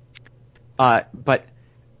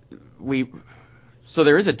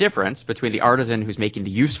there is a difference between the artisan who's making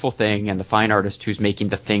the useful thing and the fine artist who's making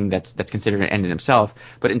the thing that's considered an end in himself.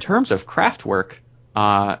 But in terms of craft work,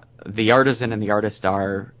 the artisan and the artist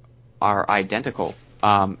are identical,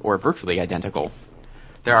 or virtually identical.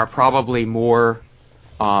 There are probably more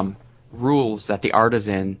rules that the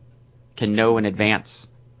artisan can know in advance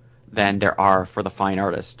than there are for the fine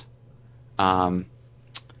artist. And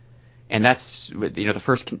that's, the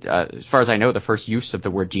first, as far as I know, the first use of the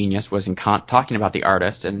word genius was in Kant talking about the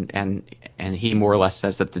artist, and he more or less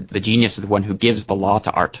says that the genius is the one who gives the law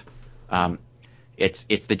to art.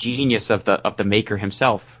 It's the genius of the maker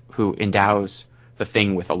himself who endows the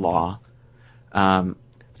thing with a law.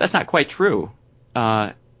 That's not quite true.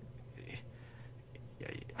 I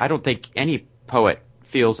don't think any poet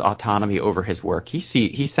feels autonomy over his work.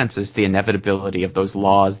 He senses the inevitability of those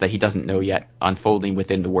laws that he doesn't know yet unfolding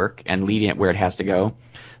within the work and leading it where it has to go.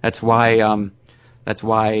 That's why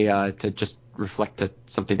to just reflect to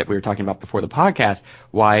something that we were talking about before the podcast,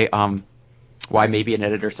 why why maybe an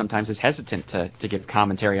editor sometimes is hesitant to give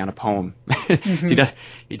commentary on a poem.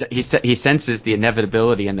 He senses the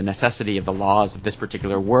inevitability and the necessity of the laws of this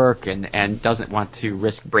particular work, and doesn't want to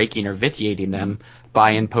risk breaking or vitiating them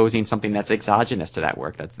by imposing something that's exogenous to that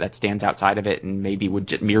work, that stands outside of it and maybe would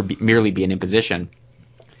just merely be an imposition.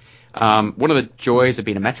 One of the joys of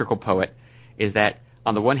being a metrical poet is that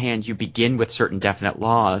on the one hand you begin with certain definite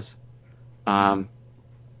laws, the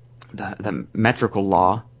metrical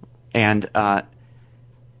law, and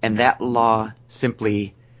that law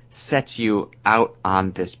simply sets you out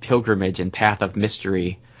on this pilgrimage and path of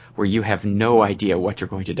mystery where you have no idea what you're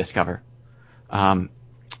going to discover.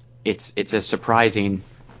 It's as surprising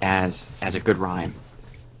as a good rhyme.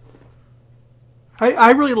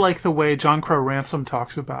 I really like the way John Crowe Ransom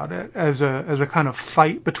talks about it as a kind of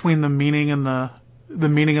fight between the meaning and the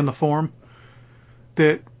meaning and the form.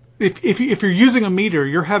 That if you're using a meter,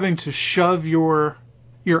 you're having to shove your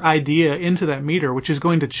idea into that meter, which is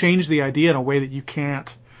going to change the idea in a way that you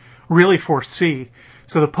can't really foresee.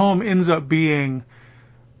 So the poem ends up being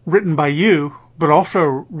written by you, but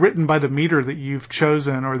also written by the meter that you've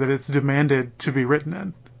chosen or that it's demanded to be written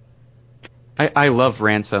in. I love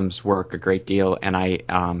Ransom's work a great deal, and I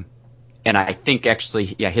think actually,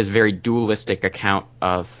 his very dualistic account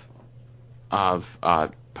of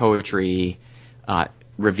poetry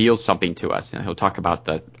reveals something to us. He'll talk about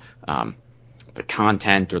the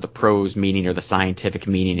content or the prose meaning or the scientific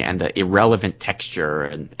meaning and the irrelevant texture,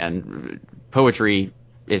 and poetry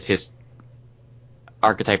is his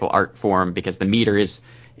archetypal art form because the meter is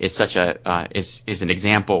such a is an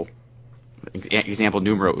example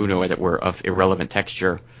numero uno, as it were, of irrelevant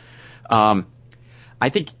texture. I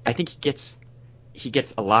think he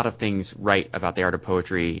gets a lot of things right about the art of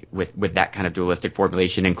poetry with that kind of dualistic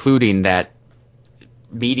formulation, including that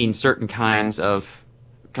meeting certain kinds of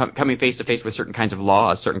coming face to face with certain kinds of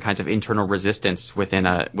laws, certain kinds of internal resistance within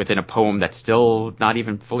a poem that's still not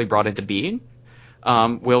even fully brought into being,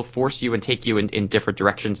 will force you and take you in different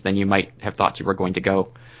directions than you might have thought you were going to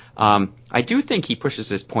go. I do think he pushes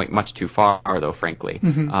this point much too far, though, frankly.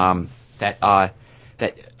 Mm-hmm.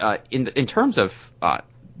 In terms of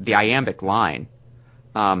the iambic line,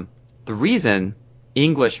 the reason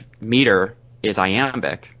English meter is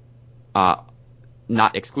iambic,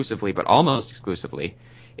 not exclusively but almost exclusively,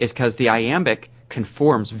 is because the iambic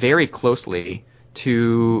conforms very closely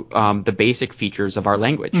to the basic features of our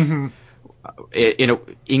language. Mm-hmm.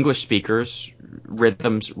 English speakers,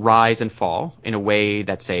 rhythms rise and fall in a way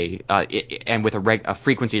that, say, and with a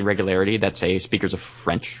frequency and regularity that, say, speakers of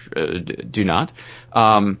French do not.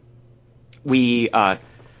 Our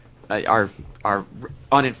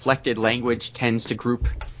uninflected language tends to group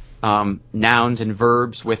nouns and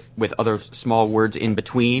verbs with other small words in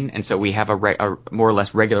between, and so we have a more or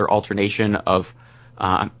less regular alternation of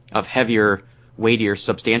heavier, weightier,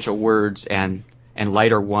 substantial words and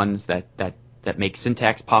lighter ones that make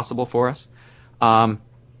syntax possible for us. And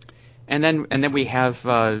then we have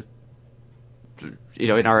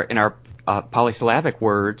in our polysyllabic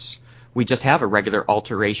words, we just have a regular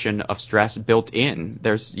alteration of stress built in.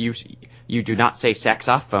 You do not say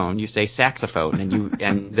saxophone, you say saxophone,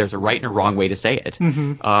 and there's a right and a wrong way to say it.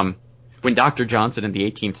 Mm-hmm. When Dr. Johnson in the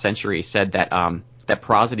 18th century said that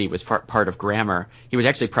prosody was part of grammar, he was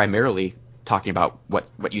actually primarily talking about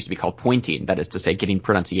what used to be called pointing, that is to say, getting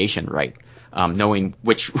pronunciation right, knowing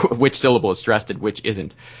which syllable is stressed and which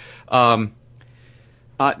isn't.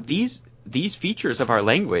 These features of our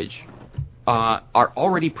language are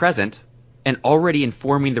already present and already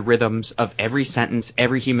informing the rhythms of every sentence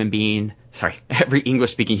every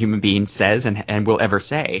English-speaking human being says and will ever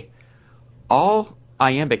say. All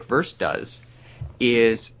iambic verse does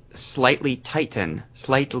is slightly tighten,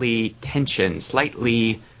 slightly tension,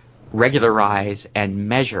 slightly regularize and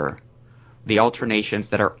measure the alternations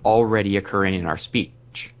that are already occurring in our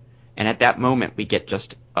speech. And at that moment, we get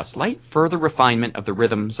just a slight further refinement of the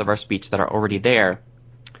rhythms of our speech that are already there.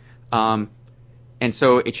 And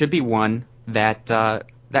so it should be one that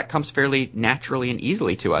comes fairly naturally and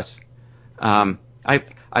easily to us. I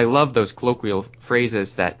love those colloquial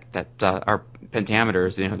phrases that are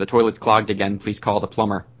pentameters. The toilet's clogged again. Please call the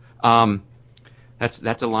plumber.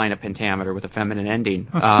 That's a line of pentameter with a feminine ending.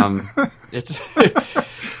 It's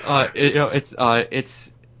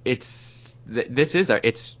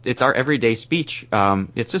our everyday speech.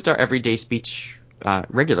 It's just our everyday speech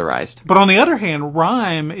regularized. But on the other hand,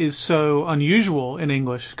 rhyme is so unusual in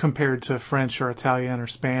English compared to French or Italian or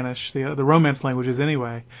Spanish, the Romance languages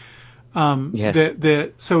anyway.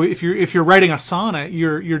 Yes. So if you're writing a sonnet,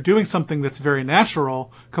 you're doing something that's very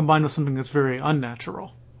natural combined with something that's very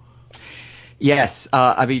unnatural. Yes,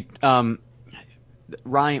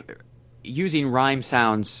 rhyme. using rhyme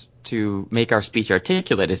sounds to make our speech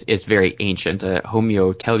articulate is very ancient.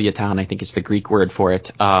 Homeoteliaton, I think is the Greek word for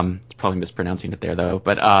it. Probably mispronouncing it there though.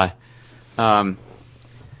 But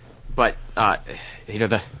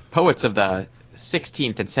the poets of the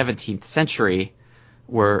 16th and 17th century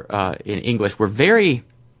were in English were very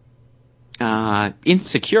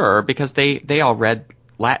insecure because they all read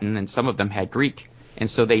Latin and some of them had Greek, and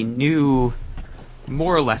so they knew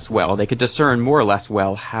more or less well. They could discern more or less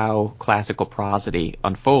well how classical prosody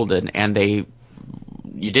unfolded, and they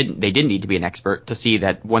didn't need to be an expert to see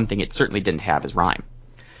that one thing it certainly didn't have is rhyme.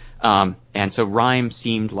 And so rhyme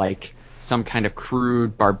seemed like some kind of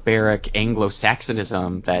crude, barbaric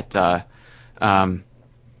Anglo-Saxonism that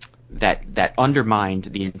undermined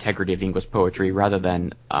the integrity of English poetry rather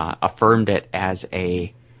than affirmed it as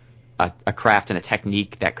a craft and a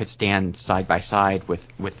technique that could stand side by side with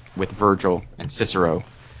Virgil and Cicero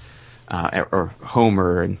or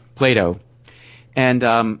Homer and Plato. And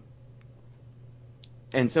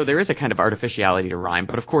so there is a kind of artificiality to rhyme,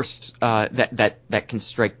 but of course that can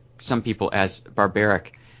strike some people as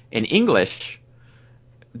barbaric. In English,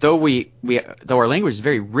 though our language is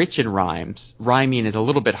very rich in rhymes, rhyming is a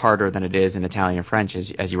little bit harder than it is in Italian and French,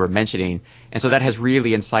 as you were mentioning, and so that has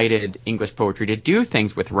really incited English poetry to do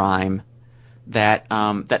things with rhyme that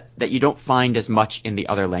you don't find as much in the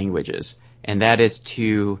other languages, and that is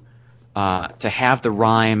to have the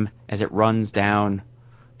rhyme as it runs down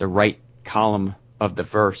the right column of the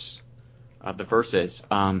verses,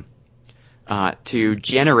 to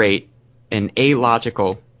generate an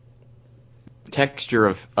alogical texture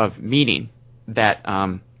of meaning that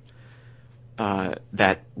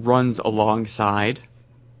runs alongside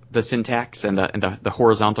the syntax and the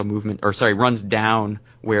horizontal movement, runs down,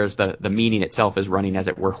 whereas the meaning itself is running, as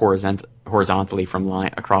it were, horizontally from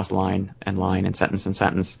line across line and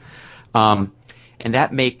sentence. And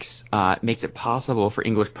that makes it possible for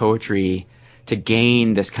English poetry to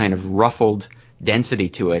gain this kind of ruffled density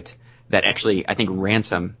to it that actually I think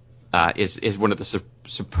Ransom is one of the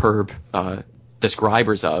superb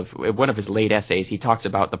describers of. One of his late essays, he talks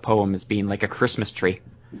about the poem as being like a Christmas tree.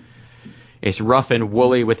 It's rough and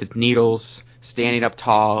woolly with its needles standing up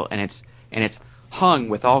tall, and it's hung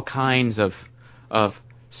with all kinds of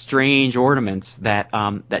strange ornaments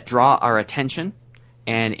that draw our attention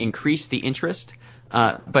and increase the interest,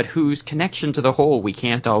 but whose connection to the whole we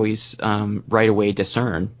can't always right away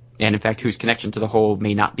discern. And in fact, whose connection to the whole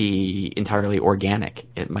may not be entirely organic.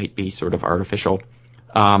 It might be sort of artificial.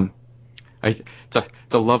 It's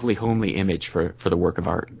a lovely, homely image for the work of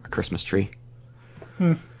art, a Christmas tree.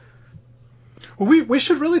 Well, we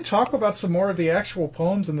should really talk about some more of the actual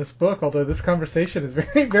poems in this book, although this conversation is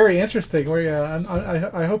very, very interesting.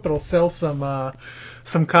 I hope it'll sell some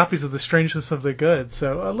copies of The Strangeness of the Good.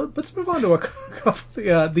 So let's move on to a couple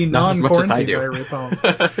of the non-quarantine diary poems.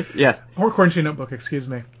 Yes. Or quarantine notebook, excuse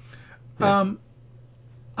me. Yes.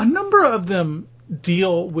 A number of them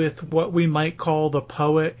deal with what we might call the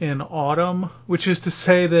poet in autumn, which is to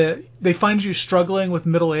say that they find you struggling with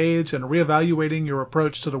middle age and reevaluating your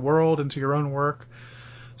approach to the world and to your own work.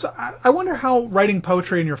 So I wonder how writing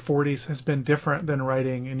poetry in your 40s has been different than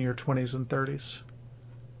writing in your 20s and 30s.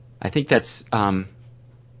 I think that's a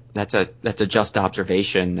just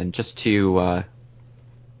observation, and just to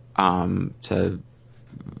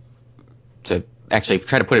actually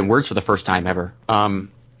try to put in words for the first time ever.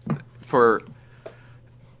 For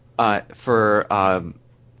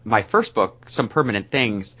my first book, Some Permanent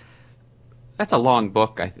Things, that's a long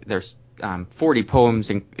book. There's 40 poems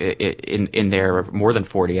in there, more than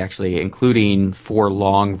 40 actually, including 4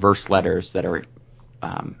 long verse letters that are.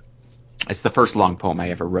 It's the first long poem I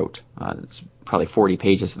ever wrote. It's probably 40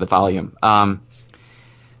 pages of the volume.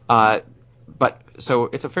 But so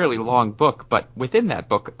it's a fairly long book. But within that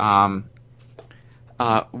book, one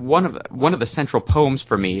of the central poems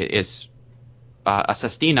for me is a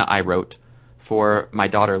sestina I wrote for my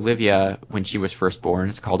daughter Livia when she was first born.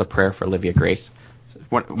 It's called A Prayer for Livia Grace. It's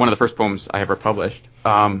one of the first poems I ever published.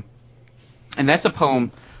 And that's a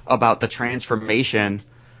poem about the transformation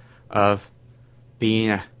of being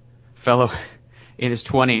a fellow in his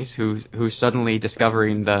 20s who's suddenly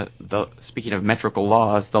discovering the speaking of metrical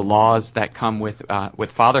laws, the laws that come with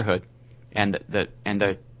fatherhood, and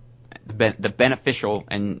the beneficial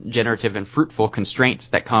and generative and fruitful constraints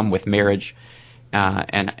that come with marriage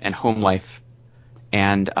and home life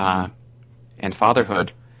and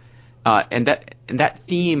fatherhood, and that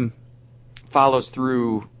theme follows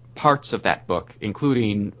through parts of that book,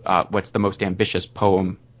 including what's the most ambitious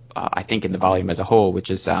poem I think in the volume as a whole,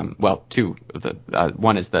 which is two.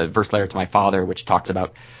 One is the verse letter to my father, which talks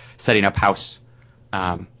about setting up house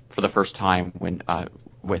for the first time when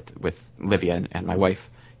with Livia and my wife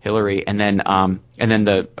Hillary, and then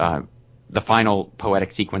the final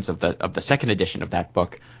poetic sequence of the second edition of that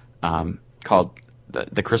book, called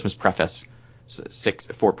the Christmas Preface,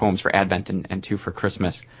 4 poems for Advent and 2 for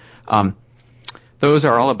Christmas. Those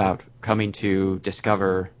are all about coming to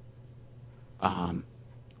discover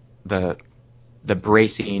the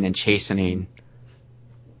bracing and chastening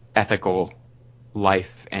ethical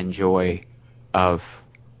life and joy of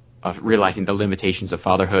realizing the limitations of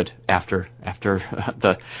fatherhood after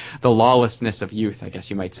the lawlessness of youth, I guess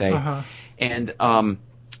you might say. Uh-huh. And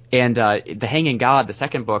The Hanging God, the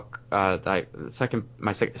second book, my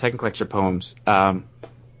second collection of poems,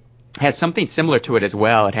 has something similar to it as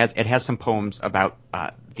well. It has some poems about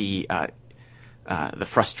the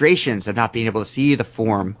frustrations of not being able to see the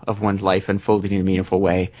form of one's life unfolding in a meaningful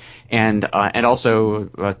way, and also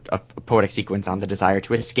a poetic sequence on the desire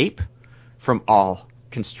to escape from all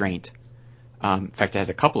constraint. In fact, it has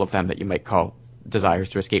a couple of them that you might call desires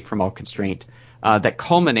to escape from all constraint, that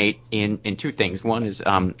culminate in 2 things. One is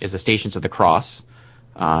the Stations of the Cross,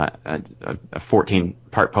 a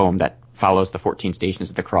 14-part poem that follows the 14 stations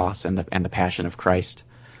of the cross and the Passion of Christ,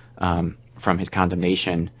 from his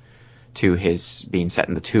condemnation to his being set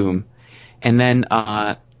in the tomb, and then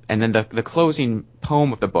the closing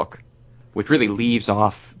poem of the book, which really leaves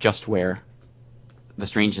off just where the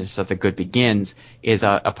strangeness of the good begins, is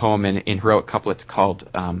a poem in heroic couplets called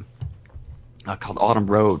Autumn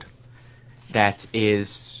Road, that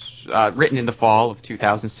is written in the fall of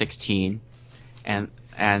 2016, and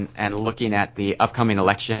looking at the upcoming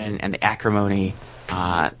election and the acrimony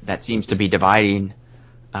that seems to be dividing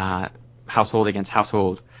household against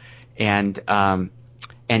household, and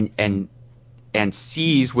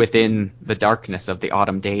sees within the darkness of the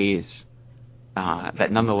autumn days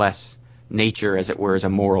that nonetheless nature, as it were, is a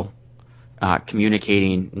moral,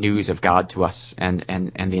 communicating news of God to us and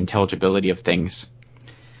the intelligibility of things.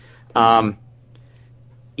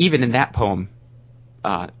 Even in that poem,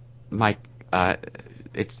 Mike,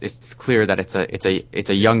 it's clear that it's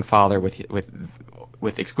a young father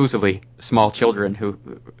with exclusively small children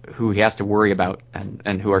who he has to worry about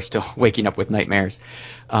and who are still waking up with nightmares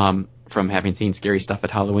from having seen scary stuff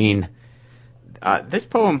at Halloween. This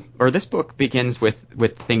book begins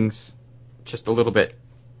with things just a little bit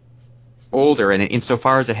older, and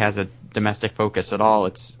insofar as it has a domestic focus at all,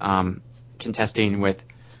 it's contesting with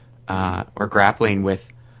or grappling with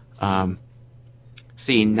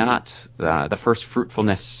seeing not the first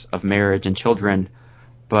fruitfulness of marriage and children,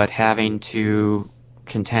 but having to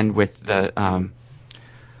contend with the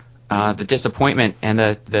disappointment and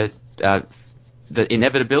the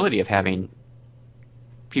inevitability of having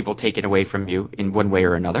people taken away from you in one way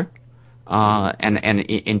or another, and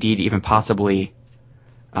indeed even possibly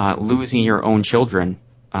losing your own children,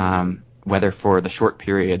 whether for the short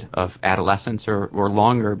period of adolescence or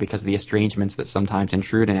longer because of the estrangements that sometimes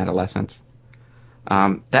intrude in adolescence.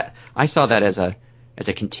 That I saw that as a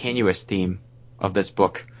continuous theme of this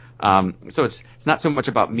book. So it's not so much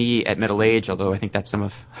about me at middle age, although I think that's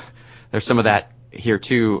there's some of that here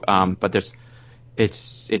too. But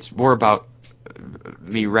it's more about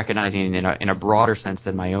me recognizing in a broader sense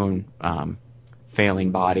than my own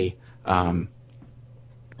failing body, the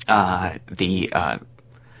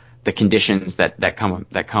conditions that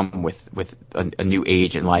come with a new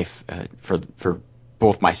age in life, for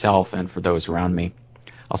both myself and for those around me.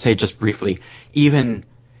 I'll say just briefly, even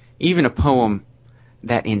a poem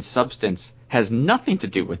that in substance has nothing to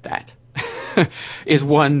do with that is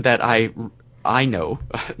one that I know,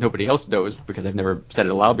 nobody else knows because I've never said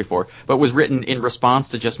it aloud before, but was written in response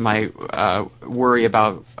to just my worry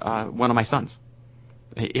about one of my sons,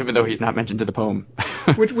 even though he's not mentioned in the poem.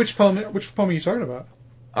 Which poem are you talking about?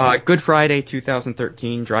 Good Friday,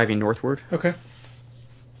 2013, Driving Northward. Okay.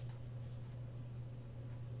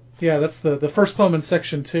 Yeah, that's the first poem in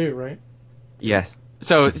section 2, right? Yes.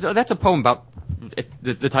 So that's a poem about.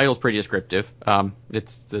 The title's pretty descriptive.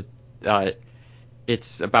 It's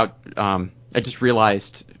about. I just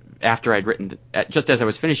realized after I'd written, just as I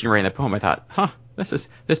was finishing writing the poem, I thought, this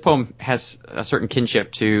poem has a certain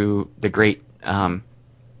kinship to the great John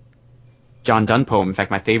Donne poem. In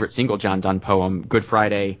fact, my favorite single John Donne poem, Good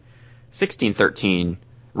Friday, 1613,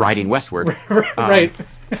 Riding Westward. Right.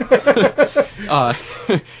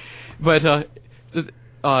 But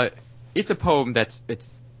it's a poem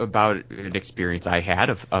it's about an experience I had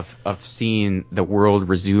of seeing the world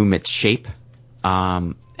resume its shape,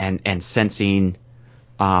 and sensing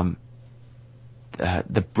the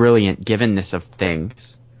brilliant givenness of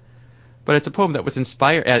things, But it's a poem that was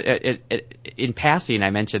inspired. In passing,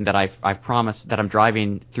 I mentioned that I've promised that I'm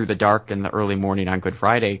driving through the dark in the early morning on Good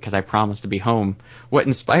Friday because I promised to be home. What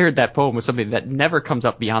inspired that poem was something that never comes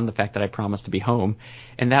up beyond the fact that I promised to be home,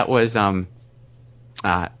 and that was one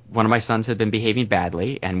of my sons had been behaving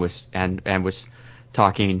badly and was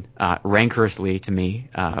talking rancorously to me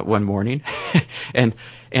one morning, and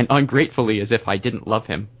ungratefully as if I didn't love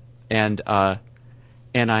him, and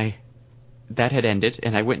that had ended,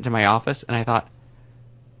 and I went into my office and I thought,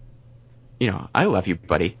 I love you,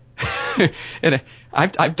 buddy. And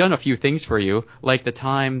I've done a few things for you, like the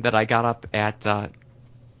time that I got up at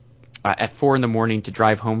 4 a.m. to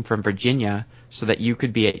drive home from Virginia so that you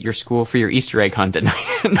could be at your school for your Easter egg hunt at 9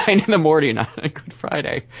 a.m. on a Good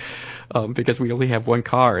Friday, because we only have one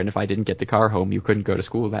car, and if I didn't get the car home, you couldn't go to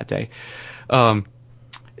school that day.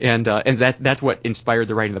 And that's what inspired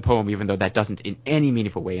the writing of the poem, even though that doesn't in any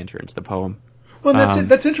meaningful way enter into the poem. Well,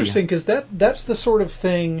 that's interesting, because that's the sort of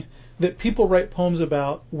thing that people write poems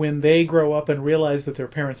about when they grow up and realize that their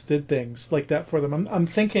parents did things like that for them. I'm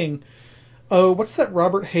thinking, what's that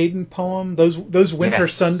Robert Hayden poem? Those winter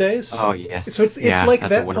Yes. Sundays. Oh yes. So it's like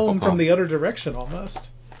that poem from the other direction almost.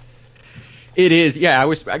 It is, yeah. I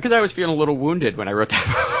was feeling a little wounded when I wrote that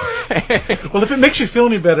poem. Well, if it makes you feel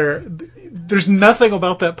any better, there's nothing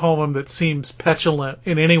about that poem that seems petulant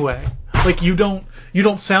in any way. Like you don't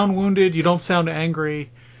sound wounded, you don't sound angry.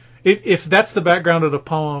 If that's the background of the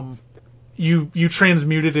poem, you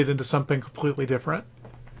transmuted it into something completely different.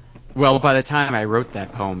 Well, by the time I wrote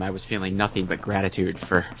that poem, I was feeling nothing but gratitude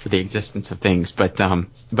for the existence of things. But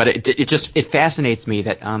it fascinates me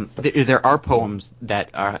that there are poems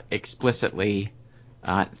that explicitly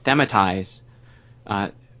thematize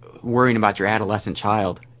worrying about your adolescent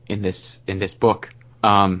child in this book,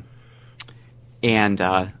 and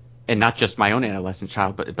not just my own adolescent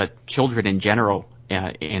child, but children in general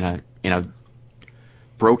in a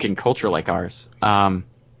broken culture like ours,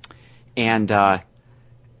 And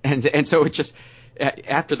so it just,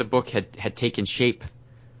 after the book had taken shape,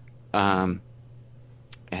 and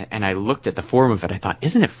I looked at the form of it, I thought,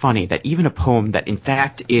 isn't it funny that even a poem that in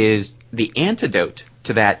fact is the antidote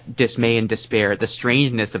to that dismay and despair, the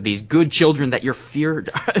strangeness of these good children that you're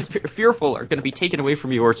fearful are going to be taken away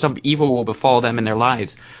from you or some evil will befall them in their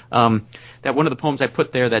lives, that one of the poems I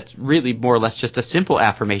put there that's really more or less just a simple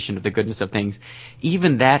affirmation of the goodness of things,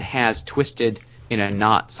 even that has twisted in a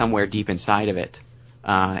knot somewhere deep inside of it.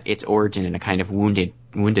 Its origin in a kind of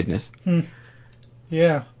woundedness.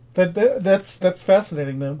 Yeah, that's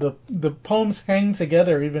fascinating. The poems hang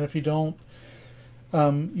together even if you don't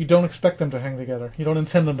expect them to hang together. You don't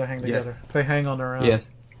intend them to hang together. Yes. They hang on their own. Yes.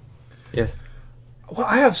 Well,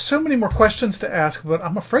 I have so many more questions to ask, but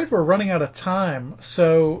I'm afraid we're running out of time.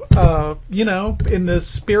 So, in the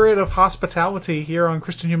spirit of hospitality here on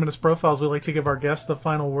Christian Humanist Profiles, we like to give our guests the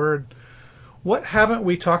final word. What haven't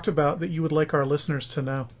we talked about that you would like our listeners to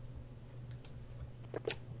know?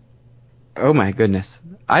 Oh my goodness.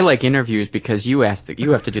 I like interviews because you have to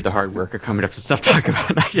do the hard work of coming up with stuff to talk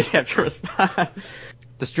about, and I just have to respond.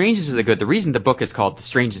 The Strangeness of the Good, the reason the book is called The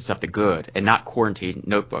Strangeness of the Good and not Quarantine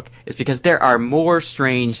Notebook is because there are more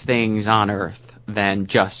strange things on Earth than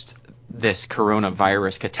just this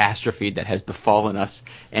coronavirus catastrophe that has befallen us,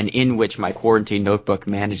 and in which my Quarantine Notebook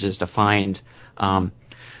manages to find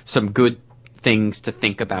some good things to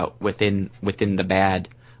think about within the bad.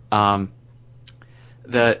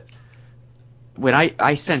 When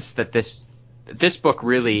I sensed that this book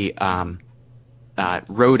really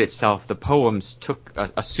wrote itself, the poems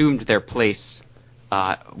assumed their place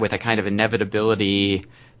with a kind of inevitability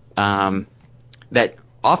that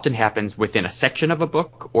often happens within a section of a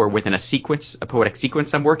book or within a poetic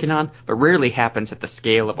sequence I'm working on, but rarely happens at the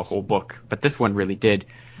scale of a whole book. But this one really did.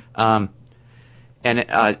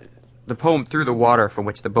 The poem Through the Water, from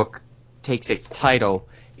which the book takes its title,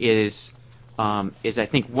 is I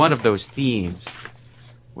think one of those themes,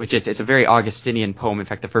 which it's a very Augustinian poem. In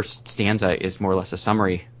fact, the first stanza is more or less a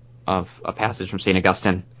summary of a passage from St.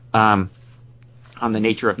 Augustine on the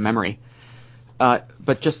nature of memory.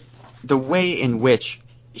 But just the way in which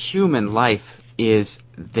human life is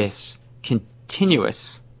this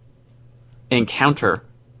continuous encounter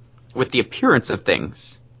with the appearance of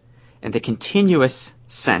things and the continuous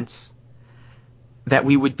sense that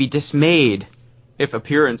we would be dismayed if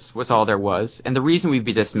appearance was all there was. And the reason we'd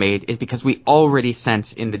be dismayed is because we already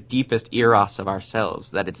sense in the deepest eros of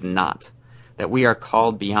ourselves that it's not, that we are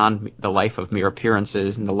called beyond the life of mere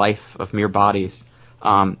appearances and the life of mere bodies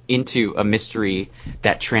into a mystery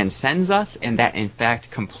that transcends us and that in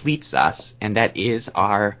fact completes us, and that is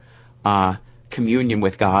our communion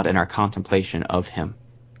with God and our contemplation of Him.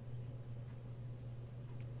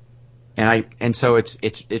 And so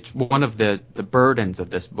it's one of the burdens of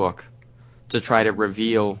this book to try to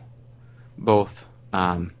reveal both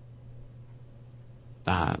the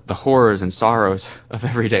horrors and sorrows of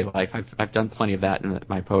everyday life. I've done plenty of that in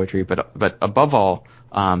my poetry, but above all,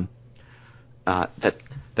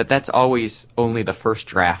 that's always only the first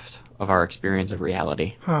draft of our experience of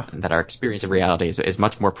reality. And that our experience of reality is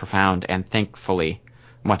much more profound and thankfully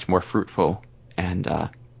much more fruitful and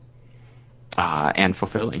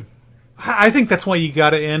fulfilling. I think that's why you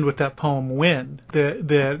got to end with that poem "When."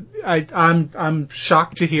 I'm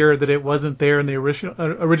shocked to hear that it wasn't there in the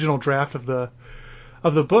original draft of the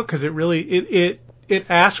book, because it really it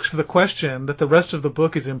asks the question that the rest of the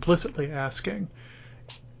book is implicitly asking.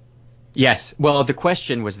 Yes, well, the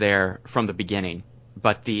question was there from the beginning,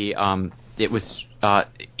 but it was at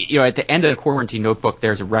the end of the Quarantine Notebook,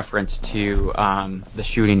 there's a reference to the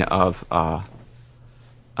shooting of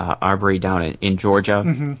Arbery down in Georgia.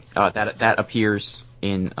 Mm-hmm. That appears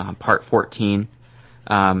in part 14.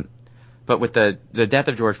 But with the death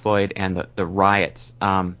of George Floyd and the riots,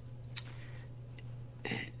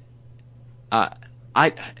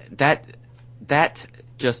 that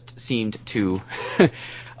just seemed to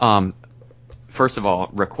first of all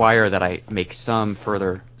require that I make some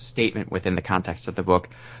further statement within the context of the book,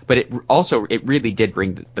 but it really did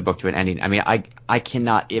bring the book to an ending. I mean, I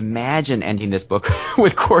cannot imagine ending this book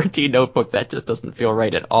with Quarantine Notebook. That just doesn't feel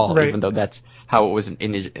right at all, right. Even though that's how it was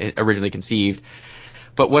originally conceived.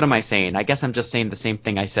 But what am I saying? I guess I'm just saying the same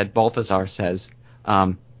thing I said Balthazar says,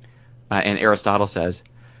 and Aristotle says.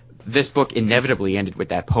 This book inevitably ended with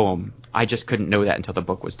that poem. I just couldn't know that until the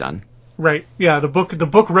book was done. Right. Yeah. The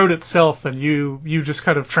book wrote itself, and you just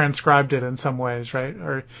kind of transcribed it in some ways, right?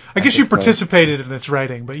 Or I guess you participated in its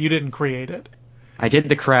writing, but you didn't create it. I did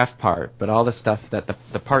the craft part, but all the stuff that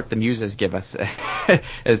the part the muses give us,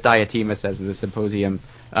 as Diotima says in the Symposium,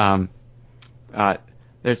 there's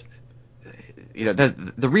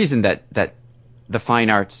the reason that the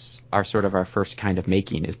fine arts are sort of our first kind of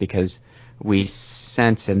making is because we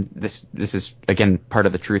sense, and this is again part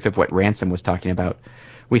of the truth of what Ransom was talking about,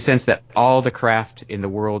 we sense that all the craft in the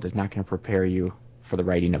world is not going to prepare you for the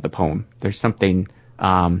writing of the poem. There's something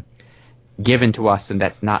given to us, and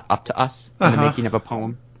that's not up to us in the making of a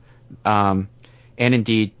poem. And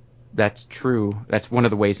indeed, that's true. That's one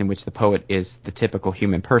of the ways in which the poet is the typical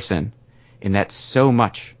human person, in that so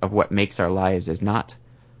much of what makes our lives is not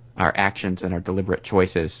our actions and our deliberate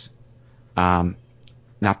choices,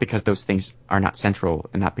 not because those things are not central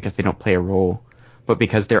and not because they don't play a role, but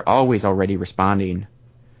because they're always already responding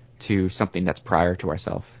to something that's prior to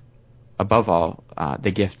ourselves. Above all,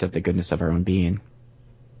 the gift of the goodness of our own being.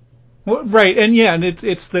 Well, right, and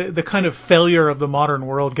it's the kind of failure of the modern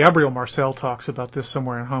world. Gabriel Marcel talks about this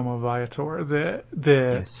somewhere in Homo Viator.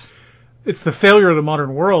 Yes. It's the failure of the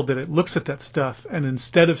modern world that it looks at that stuff, and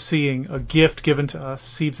instead of seeing a gift given to us,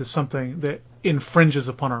 sees as something that infringes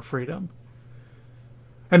upon our freedom.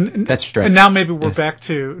 And that's true. And now maybe we're back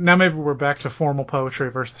to formal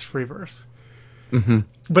poetry versus free verse. Mm-hmm.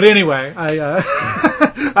 But anyway, I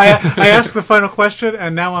asked the final question,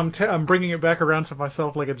 and now I'm bringing it back around to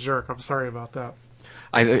myself like a jerk. I'm sorry about that.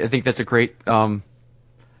 I think that's a great. I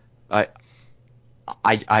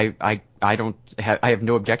have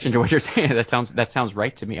no objection to what you're saying. That sounds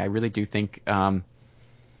right to me. I really do think that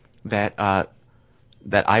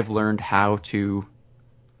I've learned how to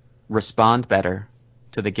respond better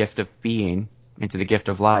to the gift of being and to the gift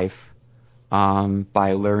of life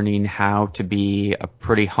by learning how to be a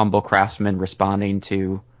pretty humble craftsman responding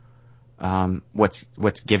to what's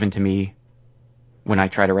given to me when I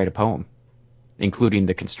try to write a poem, including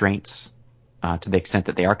the constraints, to the extent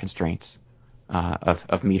that they are constraints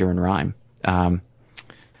of meter and rhyme.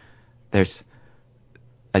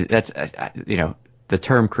 The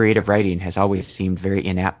term creative writing has always seemed very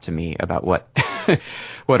inapt to me about what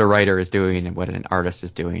what a writer is doing and what an artist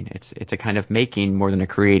is doing. It's a kind of making more than a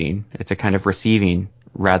creating. It's a kind of receiving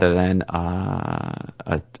rather than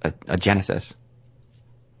a genesis.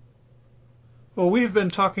 Well, we've been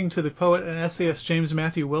talking to the poet and essayist James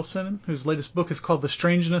Matthew Wilson, whose latest book is called The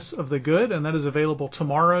Strangeness of the Good, and that is available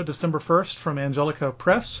tomorrow, December 1st, from Angelica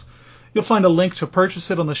Press. You'll find a link to purchase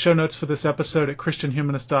it on the show notes for this episode at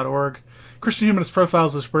ChristianHumanist.org. Christian Humanist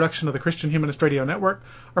Profiles is a production of the Christian Humanist Radio Network.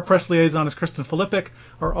 Our press liaison is Kristen Filippic.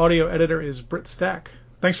 Our audio editor is Britt Stack.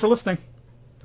 Thanks for listening.